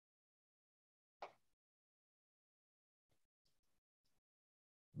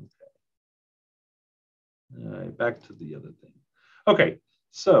 Okay. All right, back to the other thing. Okay,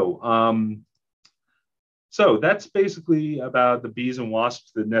 so that's basically about the bees and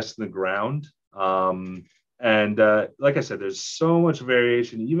wasps that nest in the ground. And like I said, there's so much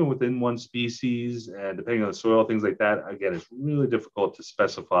variation, even within one species, and depending on the soil, things like that. Again, it's really difficult to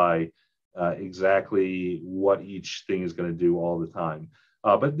specify exactly what each thing is going to do all the time.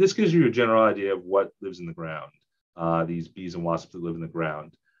 But this gives you a general idea of what lives in the ground, these bees and wasps that live in the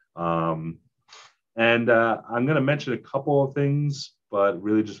ground. And I'm going to mention a couple of things, but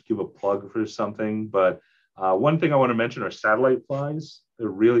really just give a plug for something. But one thing I want to mention are satellite flies. They're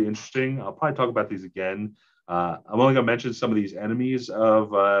really interesting. I'll probably talk about these again. I'm only going to mention some of these enemies of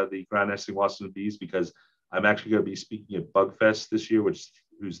the ground nesting wasps and bees because I'm actually going to be speaking at Bugfest this year,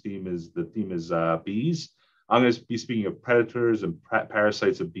 whose theme is bees. I'm going to be speaking of predators and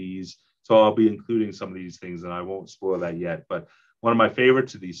parasites of bees. So I'll be including some of these things, and I won't spoil that yet. But one of my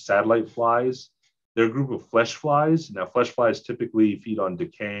favorites are these satellite flies. They're a group of flesh flies. Now, flesh flies typically feed on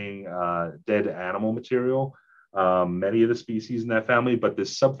decaying dead animal material. Many of the species in that family, but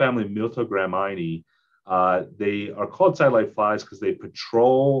this subfamily Miltogramini, they are called satellite flies because they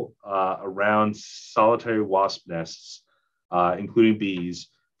patrol around solitary wasp nests, including bees,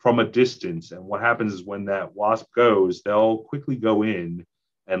 from a distance. And what happens is when that wasp goes, they'll quickly go in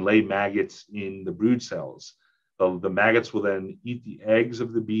and lay maggots in the brood cells. The maggots will then eat the eggs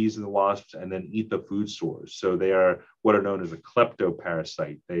of the bees and the wasps and then eat the food stores. So they are what are known as a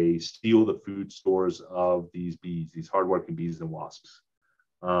kleptoparasite. They steal the food stores of these bees, these hardworking bees and wasps.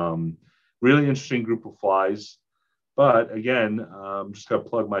 Really interesting group of flies. But again, I'm just going to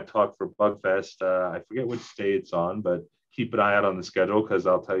plug my talk for Bugfest. I forget which day it's on, but keep an eye out on the schedule because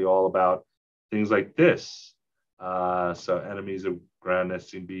I'll tell you all about things like this. So enemies of ground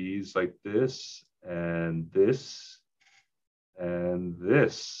nesting bees like this. And this, and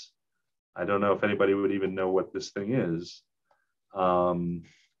this. I don't know if anybody would even know what this thing is.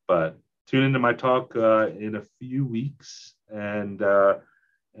 But tune into my talk in a few weeks, and you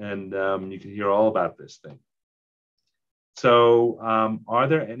can hear all about this thing. So, are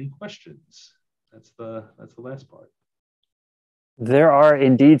there any questions? That's the last part. There are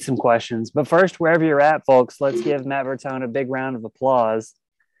indeed some questions, but first, wherever you're at, folks, let's give Matt Bertone a big round of applause.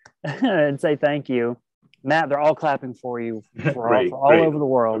 And say thank you. Matt, they're all clapping for you for all over the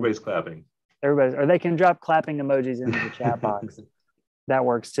world. Everybody's clapping. Or they can drop clapping emojis into the chat box. That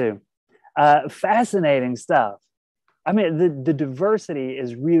works too. Fascinating stuff. I mean, the diversity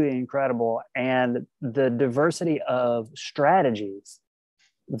is really incredible, and the diversity of strategies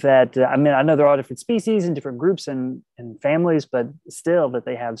that, I mean, I know they're all different species and different groups and families, but still that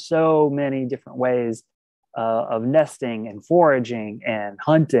they have so many different ways of nesting and foraging and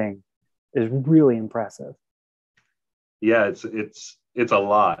hunting is really impressive. Yeah, it's a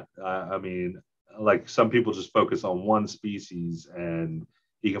lot. I mean, like some people just focus on one species, and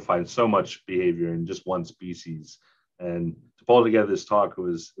you can find so much behavior in just one species. And to pull together this talk, it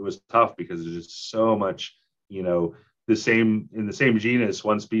was tough because there's just so much. You know, in the same genus,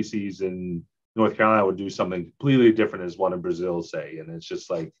 one species in North Carolina would do something completely different as one in Brazil, say, and it's just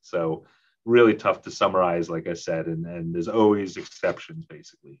like so. Really tough to summarize, like I said, and there's always exceptions,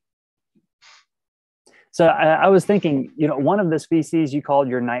 basically. So I was thinking, you know, one of the species you called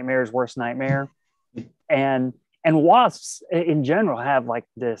your nightmare's worst nightmare, and wasps in general have like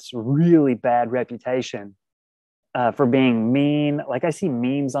this really bad reputation for being mean. Like I see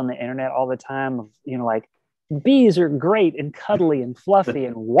memes on the internet all the time of, you know, like bees are great and cuddly and fluffy,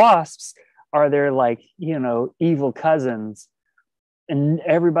 and wasps are their like, you know, evil cousins. And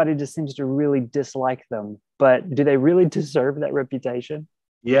everybody just seems to really dislike them. But do they really deserve that reputation?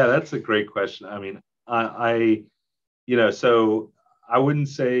 Yeah, that's a great question. I mean, So I wouldn't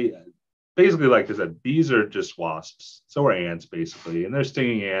say, basically, like I said, bees are just wasps. So are ants, basically, and they're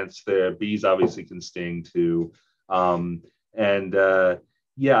stinging ants. The bees obviously can sting too. And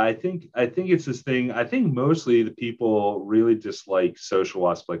Yeah, I think it's this thing. I think mostly the people really dislike social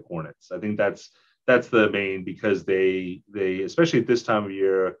wasps like hornets. I think that's the main, because they especially at this time of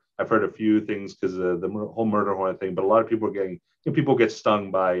year. I've heard a few things because of the whole murder hornet thing, but a lot of people are getting, people get stung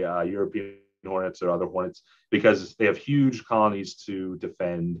by European hornets or other hornets because they have huge colonies to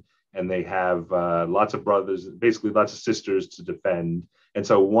defend, and they have lots of brothers, basically lots of sisters to defend. And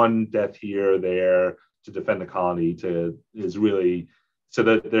so one death here or there to defend the colony is really, so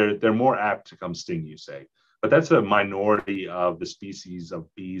that they're more apt to come sting you, say. But that's a minority of the species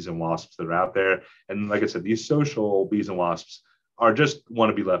of bees and wasps that are out there. And like I said, these social bees and wasps are just want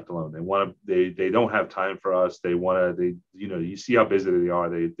to be left alone. They don't have time for us. You see how busy they are.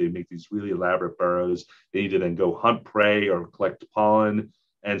 They make these really elaborate burrows. They need to then go hunt prey or collect pollen.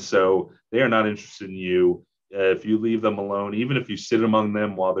 And so they are not interested in you. If you leave them alone, even if you sit among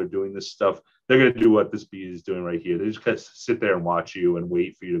them while they're doing this stuff, they're going to do what this bee is doing right here. They just sit there and watch you and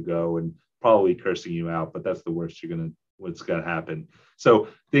wait for you to go, and probably cursing you out. But that's the worst what's going to happen. So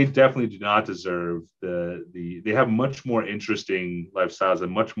they definitely do not deserve they have much more interesting lifestyles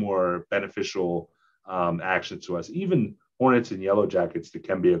and much more beneficial actions to us. Even hornets and yellow jackets that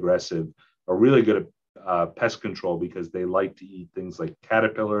can be aggressive are really good at pest control, because they like to eat things like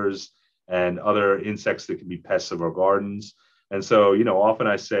caterpillars and other insects that can be pests of our gardens. And so, often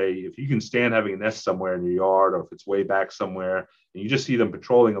I say, if you can stand having a nest somewhere in your yard, or if it's way back somewhere and you just see them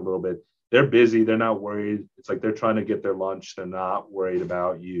patrolling a little bit, they're busy. They're not worried. It's like they're trying to get their lunch. They're not worried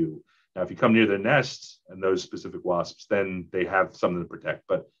about you. Now, if you come near their nests and those specific wasps, then they have something to protect.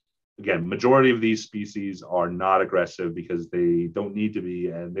 But again, majority of these species are not aggressive because they don't need to be,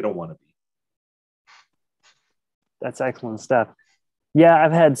 and they don't want to be. That's excellent stuff. Yeah,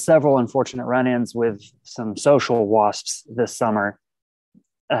 I've had several unfortunate run-ins with some social wasps this summer,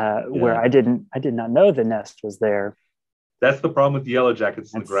 where I did not know the nest was there. That's the problem with the yellow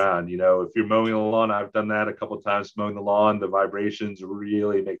jackets in the ground. If you're mowing the lawn, I've done that a couple of times, mowing the lawn, the vibrations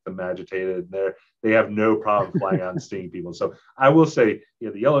really make them agitated. They have no problem flying out and stinging people. So I will say,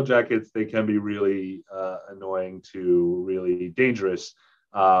 the yellow jackets, they can be really annoying to really dangerous.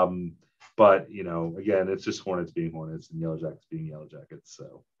 But again, it's just hornets being hornets and yellow jackets being yellow jackets.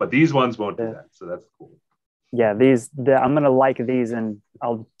 So, but these ones won't do that. So that's cool. Yeah, I'm going to like these, and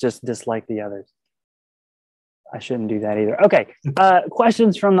I'll just dislike the others. I shouldn't do that either. Okay.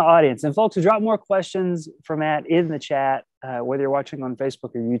 Questions from the audience. And folks, drop more questions for Matt in the chat, whether you're watching on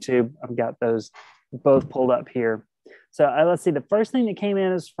Facebook or YouTube. I've got those both pulled up here. So let's see. The first thing that came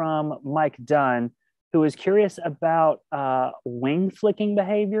in is from Mike Dunn, who is curious about wing flicking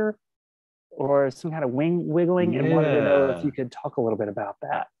behavior or some kind of wing wiggling, and wanted to know if you could talk a little bit about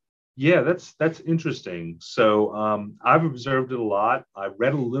that. Yeah, that's interesting. So I've observed it a lot. I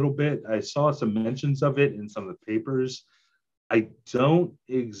read a little bit. I saw some mentions of it in some of the papers. I don't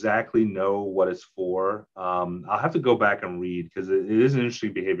exactly know what it's for. I'll have to go back and read, because it is an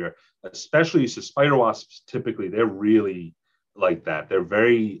interesting behavior, especially so spider wasps. Typically, they're really like that. They're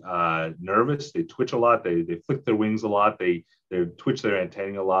very nervous. They twitch a lot. They flick their wings a lot. They twitch their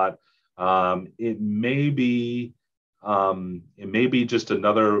antennae a lot. It may be just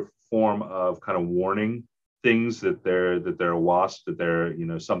another form of kind of warning things that they're a wasp, that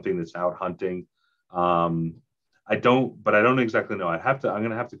they're something that's out hunting. I don't exactly know. I'm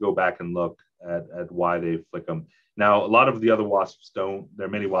gonna have to go back and look at why they flick them. Now, a lot of the other wasps don't. There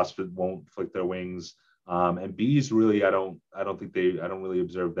are many wasps that won't flick their wings. And bees, really, I don't really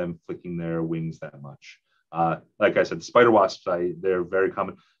observe them flicking their wings that much. Like I said, spider wasps, they're very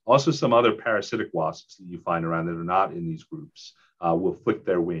common. Also, some other parasitic wasps that you find around that are not in these groups will flick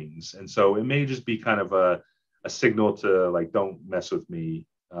their wings. And so it may just be kind of a signal to, like, don't mess with me,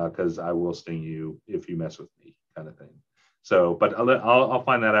 because I will sting you if you mess with me, kind of thing. So, but I'll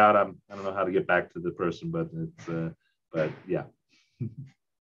find that out. I don't know how to get back to the person, but yeah.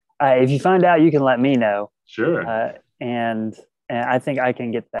 If you find out, you can let me know. Sure. And I think I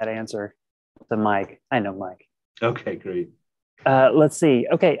can get that answer to Mike. I know Mike. Okay, great. Let's see.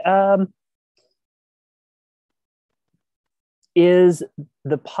 Okay. Is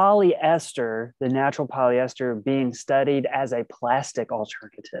the polyester, the natural polyester, being studied as a plastic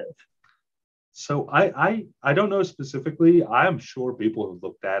alternative? So I don't know specifically. I am sure people have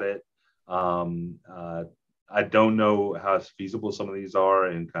looked at it. I don't know how feasible some of these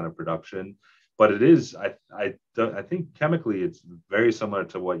are in kind of production, but it is. I think chemically it's very similar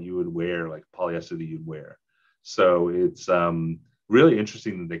to what you would wear, like polyester that you'd wear. So it's really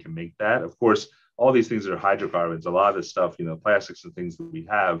interesting that they can make that. Of course, all these things are hydrocarbons. A lot of this stuff, plastics and things that we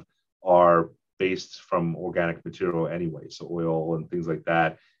have are based from organic material anyway. So oil and things like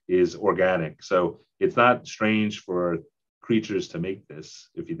that is organic. So it's not strange for creatures to make this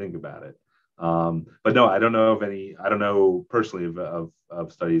if you think about it. But no, I don't know of any. I don't know personally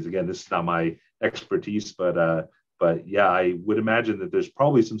of studies. Again, this is not my expertise, but yeah, I would imagine that there's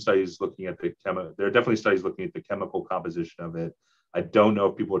probably some studies looking at there are definitely studies looking at the chemical composition of it. I don't know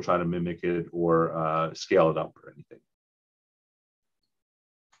if people are trying to mimic it or scale it up or anything.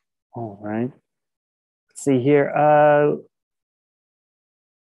 All right. Let's see here.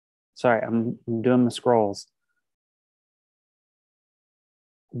 Sorry, I'm doing the scrolls.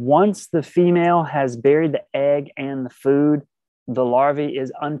 Once the female has buried the egg and the food, the larvae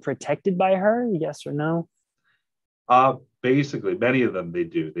is unprotected by her? Yes or no? Basically, many of them they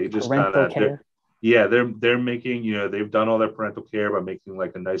do. They just parental care. Yeah, they're making, they've done all their parental care by making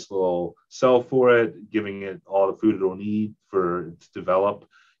like a nice little cell for it, giving it all the food it'll need for it to develop,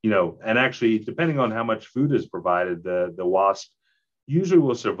 and actually depending on how much food is provided, the wasp usually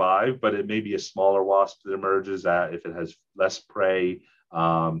will survive, but it may be a smaller wasp that emerges if it has less prey,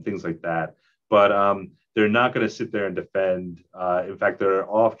 things like that. But they're not going to sit there and defend. In fact, they're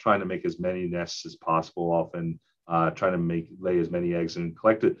off trying to make as many nests as possible, often trying to lay as many eggs and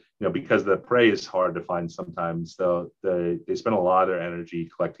collect it, because the prey is hard to find sometimes. They spend a lot of their energy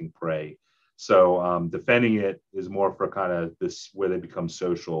collecting prey. So defending it is more for kind of this where they become the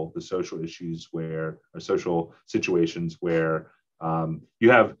social issues or social situations where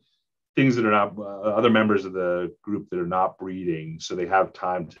you have things that are not other members of the group that are not breeding. So they have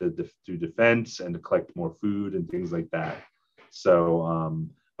time to do defense and to collect more food and things like that. So,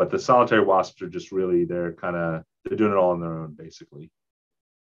 but the solitary wasps are just really, they're doing it all on their own, basically.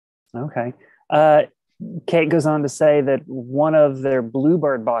 Okay. Kate goes on to say that one of their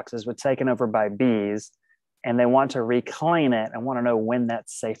bluebird boxes was taken over by bees and they want to reclaim it. I want to know when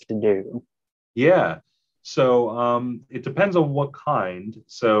that's safe to do. Yeah. So it depends on what kind.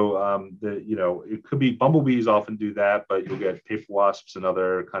 So it could be bumblebees often do that, but you'll get paper wasps and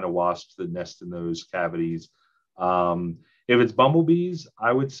other kind of wasps that nest in those cavities. If it's bumblebees,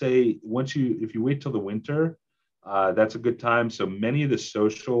 I would say if you wait till the winter, that's a good time. So many of the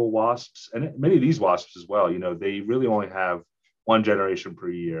social wasps and many of these wasps as well, they really only have one generation per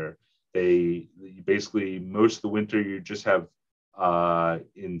year. They basically most of the winter you just have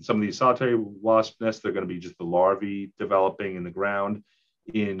in some of these solitary wasp nests, they're going to be just the larvae developing in the ground.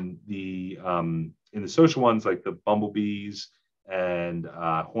 In the social ones, like the bumblebees and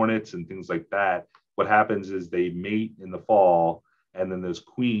hornets and things like that, what happens is they mate in the fall, and then the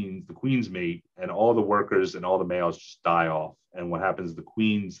queens mate, and all the workers and all the males just die off. And what happens? The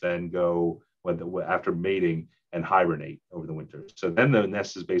queens then go after mating and hibernate over the winter. So then the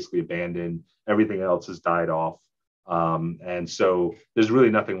nest is basically abandoned. Everything else has died off. And so there's really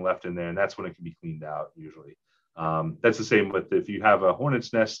nothing left in there, and that's when it can be cleaned out usually. That's the same with if you have a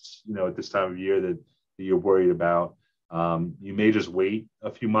hornet's nest, at this time of year that you're worried about, you may just wait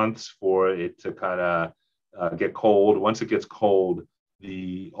a few months for it to kind of get cold. Once it gets cold,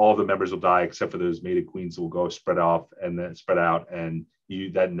 all the members will die except for those mated queens will go spread out, and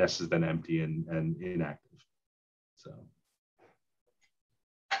that nest is then empty and inactive. So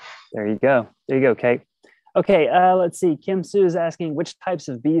there you go, Kate. Okay, let's see. Kim Sue is asking which types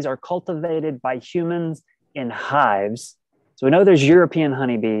of bees are cultivated by humans in hives. So we know there's European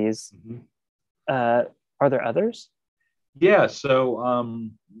honeybees. Mm-hmm. Are there others? Yeah, so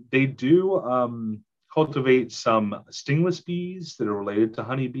they do cultivate some stingless bees that are related to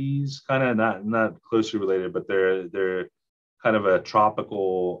honeybees, kind of not closely related, but they're kind of a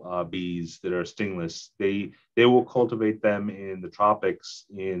tropical bees that are stingless. They will cultivate them in the tropics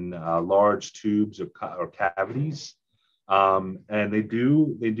in large tubes or cavities, and they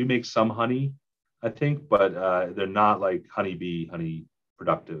do make some honey, I think, but they're not like honey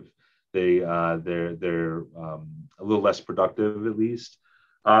productive. They're a little less productive, at least.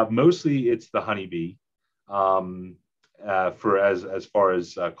 Mostly, it's the honeybee for as far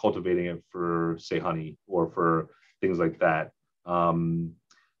as cultivating it for, say, honey or for things like that.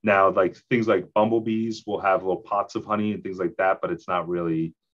 Now, like things like bumblebees will have little pots of honey and things like that, but it's not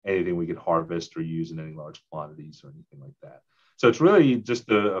really anything we can harvest or use in any large quantities or anything like that. So it's really just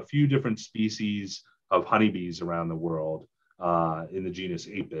a few different species of honeybees around the world in the genus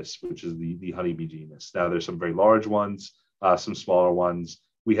Apis, which is the honeybee genus. Now, there's some very large ones, some smaller ones.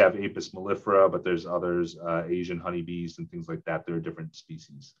 We have Apis mellifera, but there's others, Asian honeybees and things like that. There are different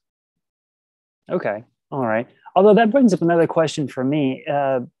species. Okay. All right. Although that brings up another question for me.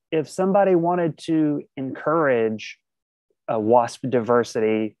 If somebody wanted to encourage wasp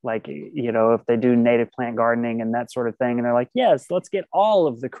diversity, like, if they do native plant gardening and that sort of thing, and they're like, yes, let's get all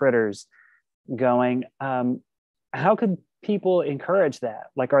of the critters going. How could people encourage that?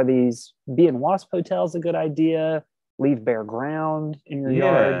 Like, are these bee and wasp hotels a good idea? Leave bare ground in your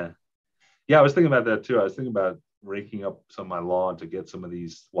yard? Yeah, I was thinking about that too. I was thinking about raking up some of my lawn to get some of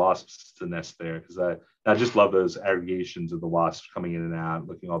these wasps to nest there, because I just love those aggregations of the wasps coming in and out,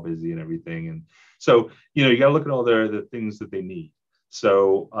 looking all busy and everything. And so, you got to look at all the things that they need.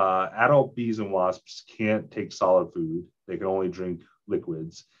 So adult bees and wasps can't take solid food. They can only drink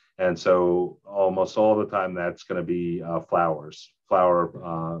liquids. And so almost all the time, that's going to be flower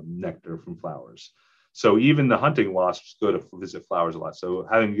nectar from flowers. So even the hunting wasps go to visit flowers a lot. So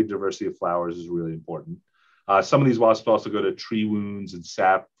having a good diversity of flowers is really important. Some of these wasps also go to tree wounds and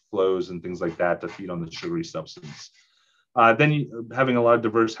sap flows and things like that to feed on the sugary substance. Then having a lot of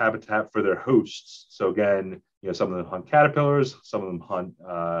diverse habitat for their hosts. So again, some of them hunt caterpillars, some of them hunt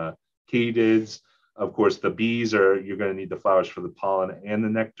katydids. Of course, the bees you're going to need the flowers for the pollen and the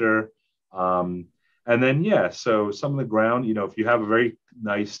nectar. And then, so some of the ground, if you have a very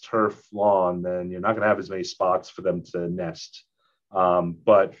nice turf lawn, then you're not going to have as many spots for them to nest.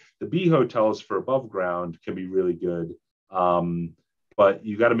 But the bee hotels for above ground can be really good. But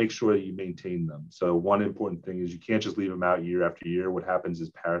you got to make sure that you maintain them. So one important thing is you can't just leave them out year after year. What happens is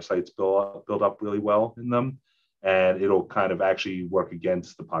parasites build up really well in them, and it'll kind of actually work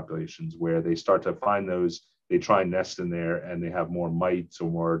against the populations where they start to find those. They try and nest in there, and they have more mites or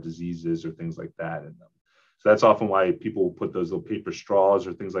more diseases or things like that in them. So that's often why people put those little paper straws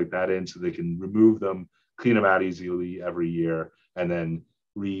or things like that in, so they can remove them, clean them out easily every year, and then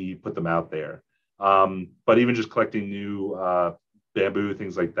re-put them out there. But even just collecting new bamboo,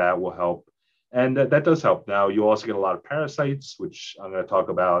 things like that will help. And that does help. Now, you also get a lot of parasites, which I'm going to talk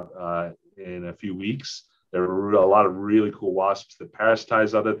about in a few weeks. There are a lot of really cool wasps that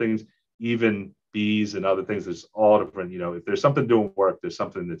parasitize other things, even bees and other things. There's all different, if there's something doing work, there's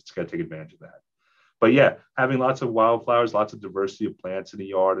something that's going to take advantage of that. But yeah, having lots of wildflowers, lots of diversity of plants in the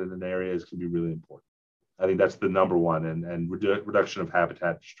yard and in areas can be really important. I think that's the number one, and reduction of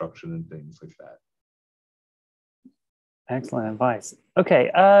habitat destruction and things like that. Excellent advice. Okay,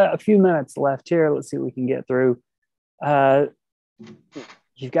 a few minutes left here. Let's see what we can get through.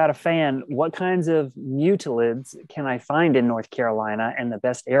 You've got a fan. What kinds of mutilids can I find in North Carolina, and the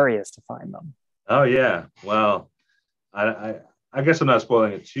best areas to find them? Oh yeah, well, I guess I'm not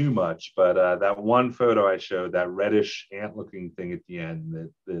spoiling it too much, but that one photo I showed, that reddish ant-looking thing at the end,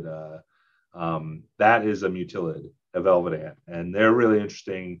 that is a mutilid, a velvet ant, and they're really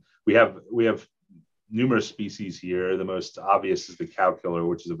interesting. We have numerous species here. The most obvious is the cow killer,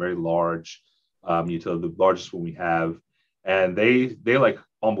 which is a very large mutilid, the largest one we have, and they like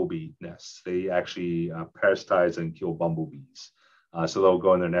bumblebee nests. They actually parasitize and kill bumblebees, so they'll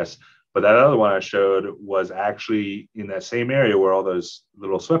go in their nests. But that other one I showed was actually in that same area where all those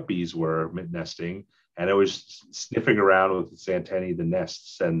little sweat bees were nesting, and it was sniffing around with its antennae, the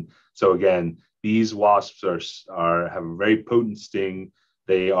nests. And so again, these wasps have a very potent sting.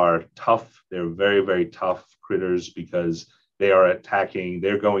 They are tough. They're very, very tough critters because they're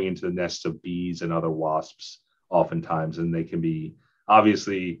going into the nests of bees and other wasps oftentimes. And they can be,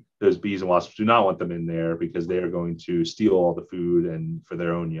 obviously, those bees and wasps do not want them in there because they are going to steal all the food and for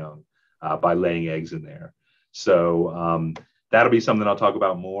their own young by laying eggs in there. So that'll be something I'll talk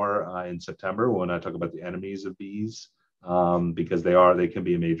about more in September when I talk about the enemies of bees, because they can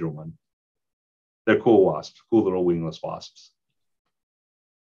be a major one. They're cool wasps, cool little wingless wasps.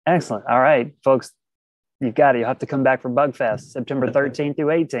 Excellent. All right, folks, you've got it. You'll have to come back for Bugfest, September 13th through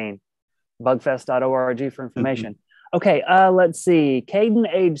 18th. Bugfest.org for information. Okay, let's see.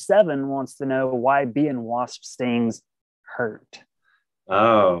 Caden, age 7, wants to know why bee and wasp stings hurt.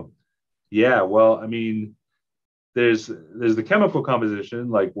 Oh, yeah. Well, I mean, there's the chemical composition,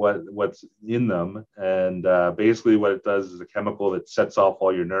 like what's in them, and basically what it does is a chemical that sets off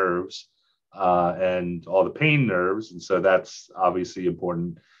all your nerves and all the pain nerves, and so that's obviously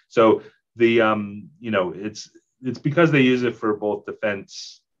important. So the it's because they use it for both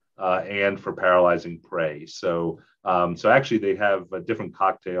defense and for paralyzing prey. So actually they have different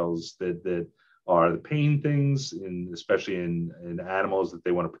cocktails that are the pain things, especially in animals that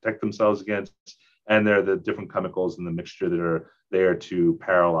they want to protect themselves against, and they're the different chemicals in the mixture that are there to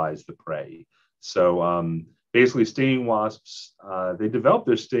paralyze the prey. So basically, stinging wasps, they develop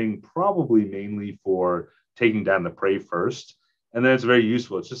their sting probably mainly for taking down the prey first, and then it's very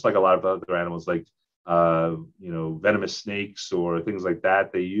useful. It's just like a lot of other animals, like venomous snakes or things like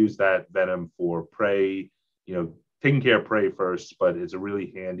that. They use that venom for prey, taking care of prey first, but it's a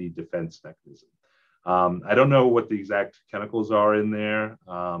really handy defense mechanism. I don't know what the exact chemicals are in there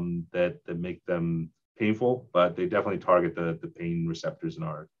that make them painful, but they definitely target the pain receptors in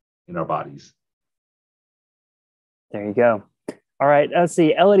our bodies. There you go. All right, let's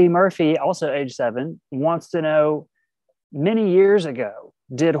see. Elodie Murphy, also age 7, wants to know, many years ago,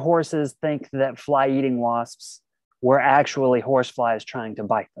 did horses think that fly-eating wasps were actually horseflies trying to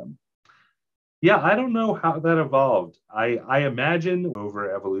bite them? Yeah, I don't know how that evolved. I imagine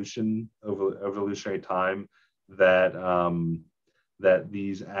over evolutionary time, that that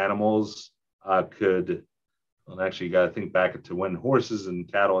these animals could. Well, actually, you got to think back to when horses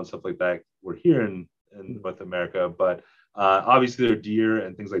and cattle and stuff like that were here in North America. But obviously, there are deer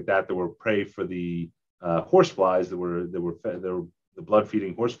and things like that were prey for the horseflies that were fed. There were the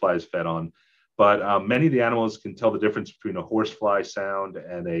blood-feeding horseflies fed on. But many of the animals can tell the difference between a horsefly sound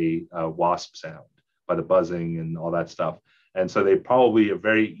and a wasp sound by the buzzing and all that stuff. And so they probably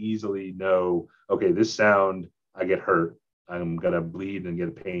very easily know, okay, this sound, I get hurt, I'm going to bleed and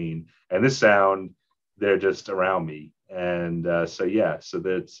get pain. And this sound, they're just around me. And so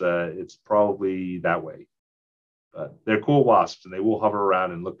that's it's probably that way. But they're cool wasps, and they will hover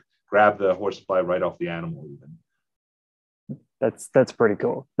around and grab the horsefly right off the animal even. That's pretty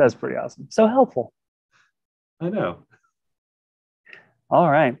cool. That's pretty awesome. So helpful. I know. All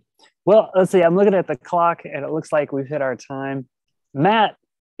right. Well, let's see. I'm looking at the clock, and it looks like we've hit our time. Matt,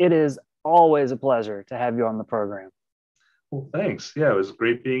 it is always a pleasure to have you on the program. Well, thanks. Yeah, it was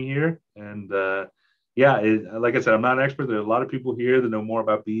great being here. And like I said, I'm not an expert. There are a lot of people here that know more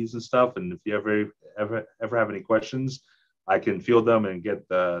about bees and stuff. And if you ever have any questions, I can field them and get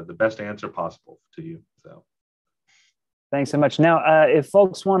the best answer possible to you. So. Thanks so much. Now, if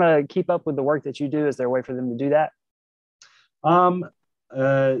folks want to keep up with the work that you do, is there a way for them to do that? I'm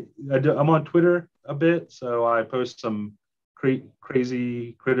on Twitter a bit, so I post some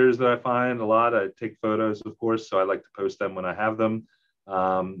crazy critters that I find a lot. I take photos, of course, so I like to post them when I have them,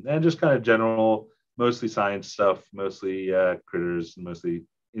 and just kind of general, mostly science stuff, mostly critters, mostly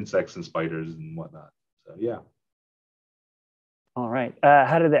insects and spiders and whatnot. So yeah. All right.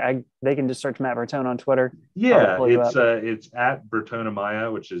 How do they can just search Matt Bertone on Twitter? Yeah, it's at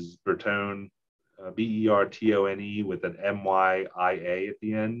Bertone, which is Bertone, Bertone with an Mya at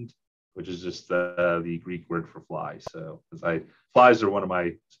the end, which is just the Greek word for fly. So flies are one of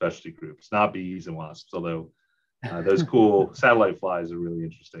my specialty groups, not bees and wasps, although those cool satellite flies are really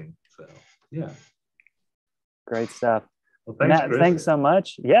interesting. So yeah. Great stuff. Well, thanks, Matt, Chris. thanks so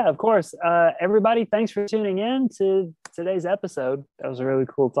much. Yeah, of course. Everybody, thanks for tuning in to today's episode. That was a really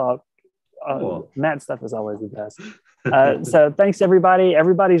cool talk. Cool. Matt's stuff is always the best. So thanks, everybody.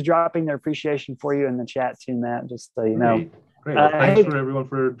 Everybody's dropping their appreciation for you in the chat too, Matt, just so you know. Great. Well, thanks for everyone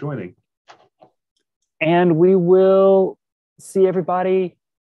for joining. And we will see everybody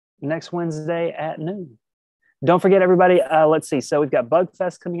next Wednesday at noon. Don't forget, everybody, let's see. So we've got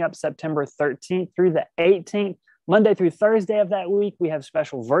Bugfest coming up September 13th through the 18th. Monday through Thursday of that week, we have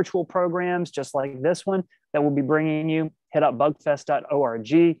special virtual programs just like this one that we'll be bringing you. Hit up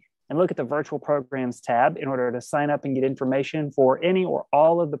bugfest.org and look at the virtual programs tab in order to sign up and get information for any or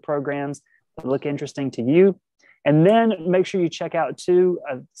all of the programs that look interesting to you. And then make sure you check out too,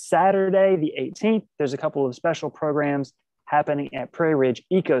 Saturday, the 18th, there's a couple of special programs happening at Prairie Ridge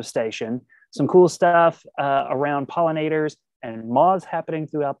Eco Station. Some cool stuff around pollinators and moths happening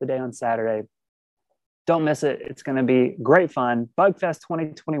throughout the day on Saturday. Don't miss it. It's going to be great fun. Bugfest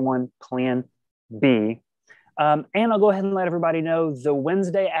 2021 Plan B. And I'll go ahead and let everybody know the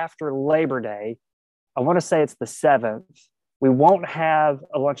Wednesday after Labor Day, I want to say it's the 7th, we won't have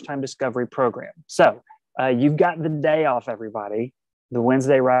a lunchtime discovery program. So you've got the day off, everybody, the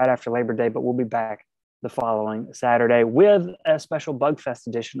Wednesday right after Labor Day, but we'll be back the following Saturday with a special Bugfest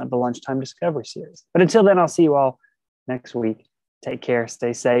edition of the Lunchtime Discovery Series. But until then, I'll see you all next week. Take care,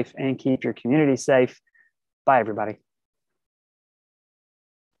 stay safe, and keep your community safe. Bye, everybody.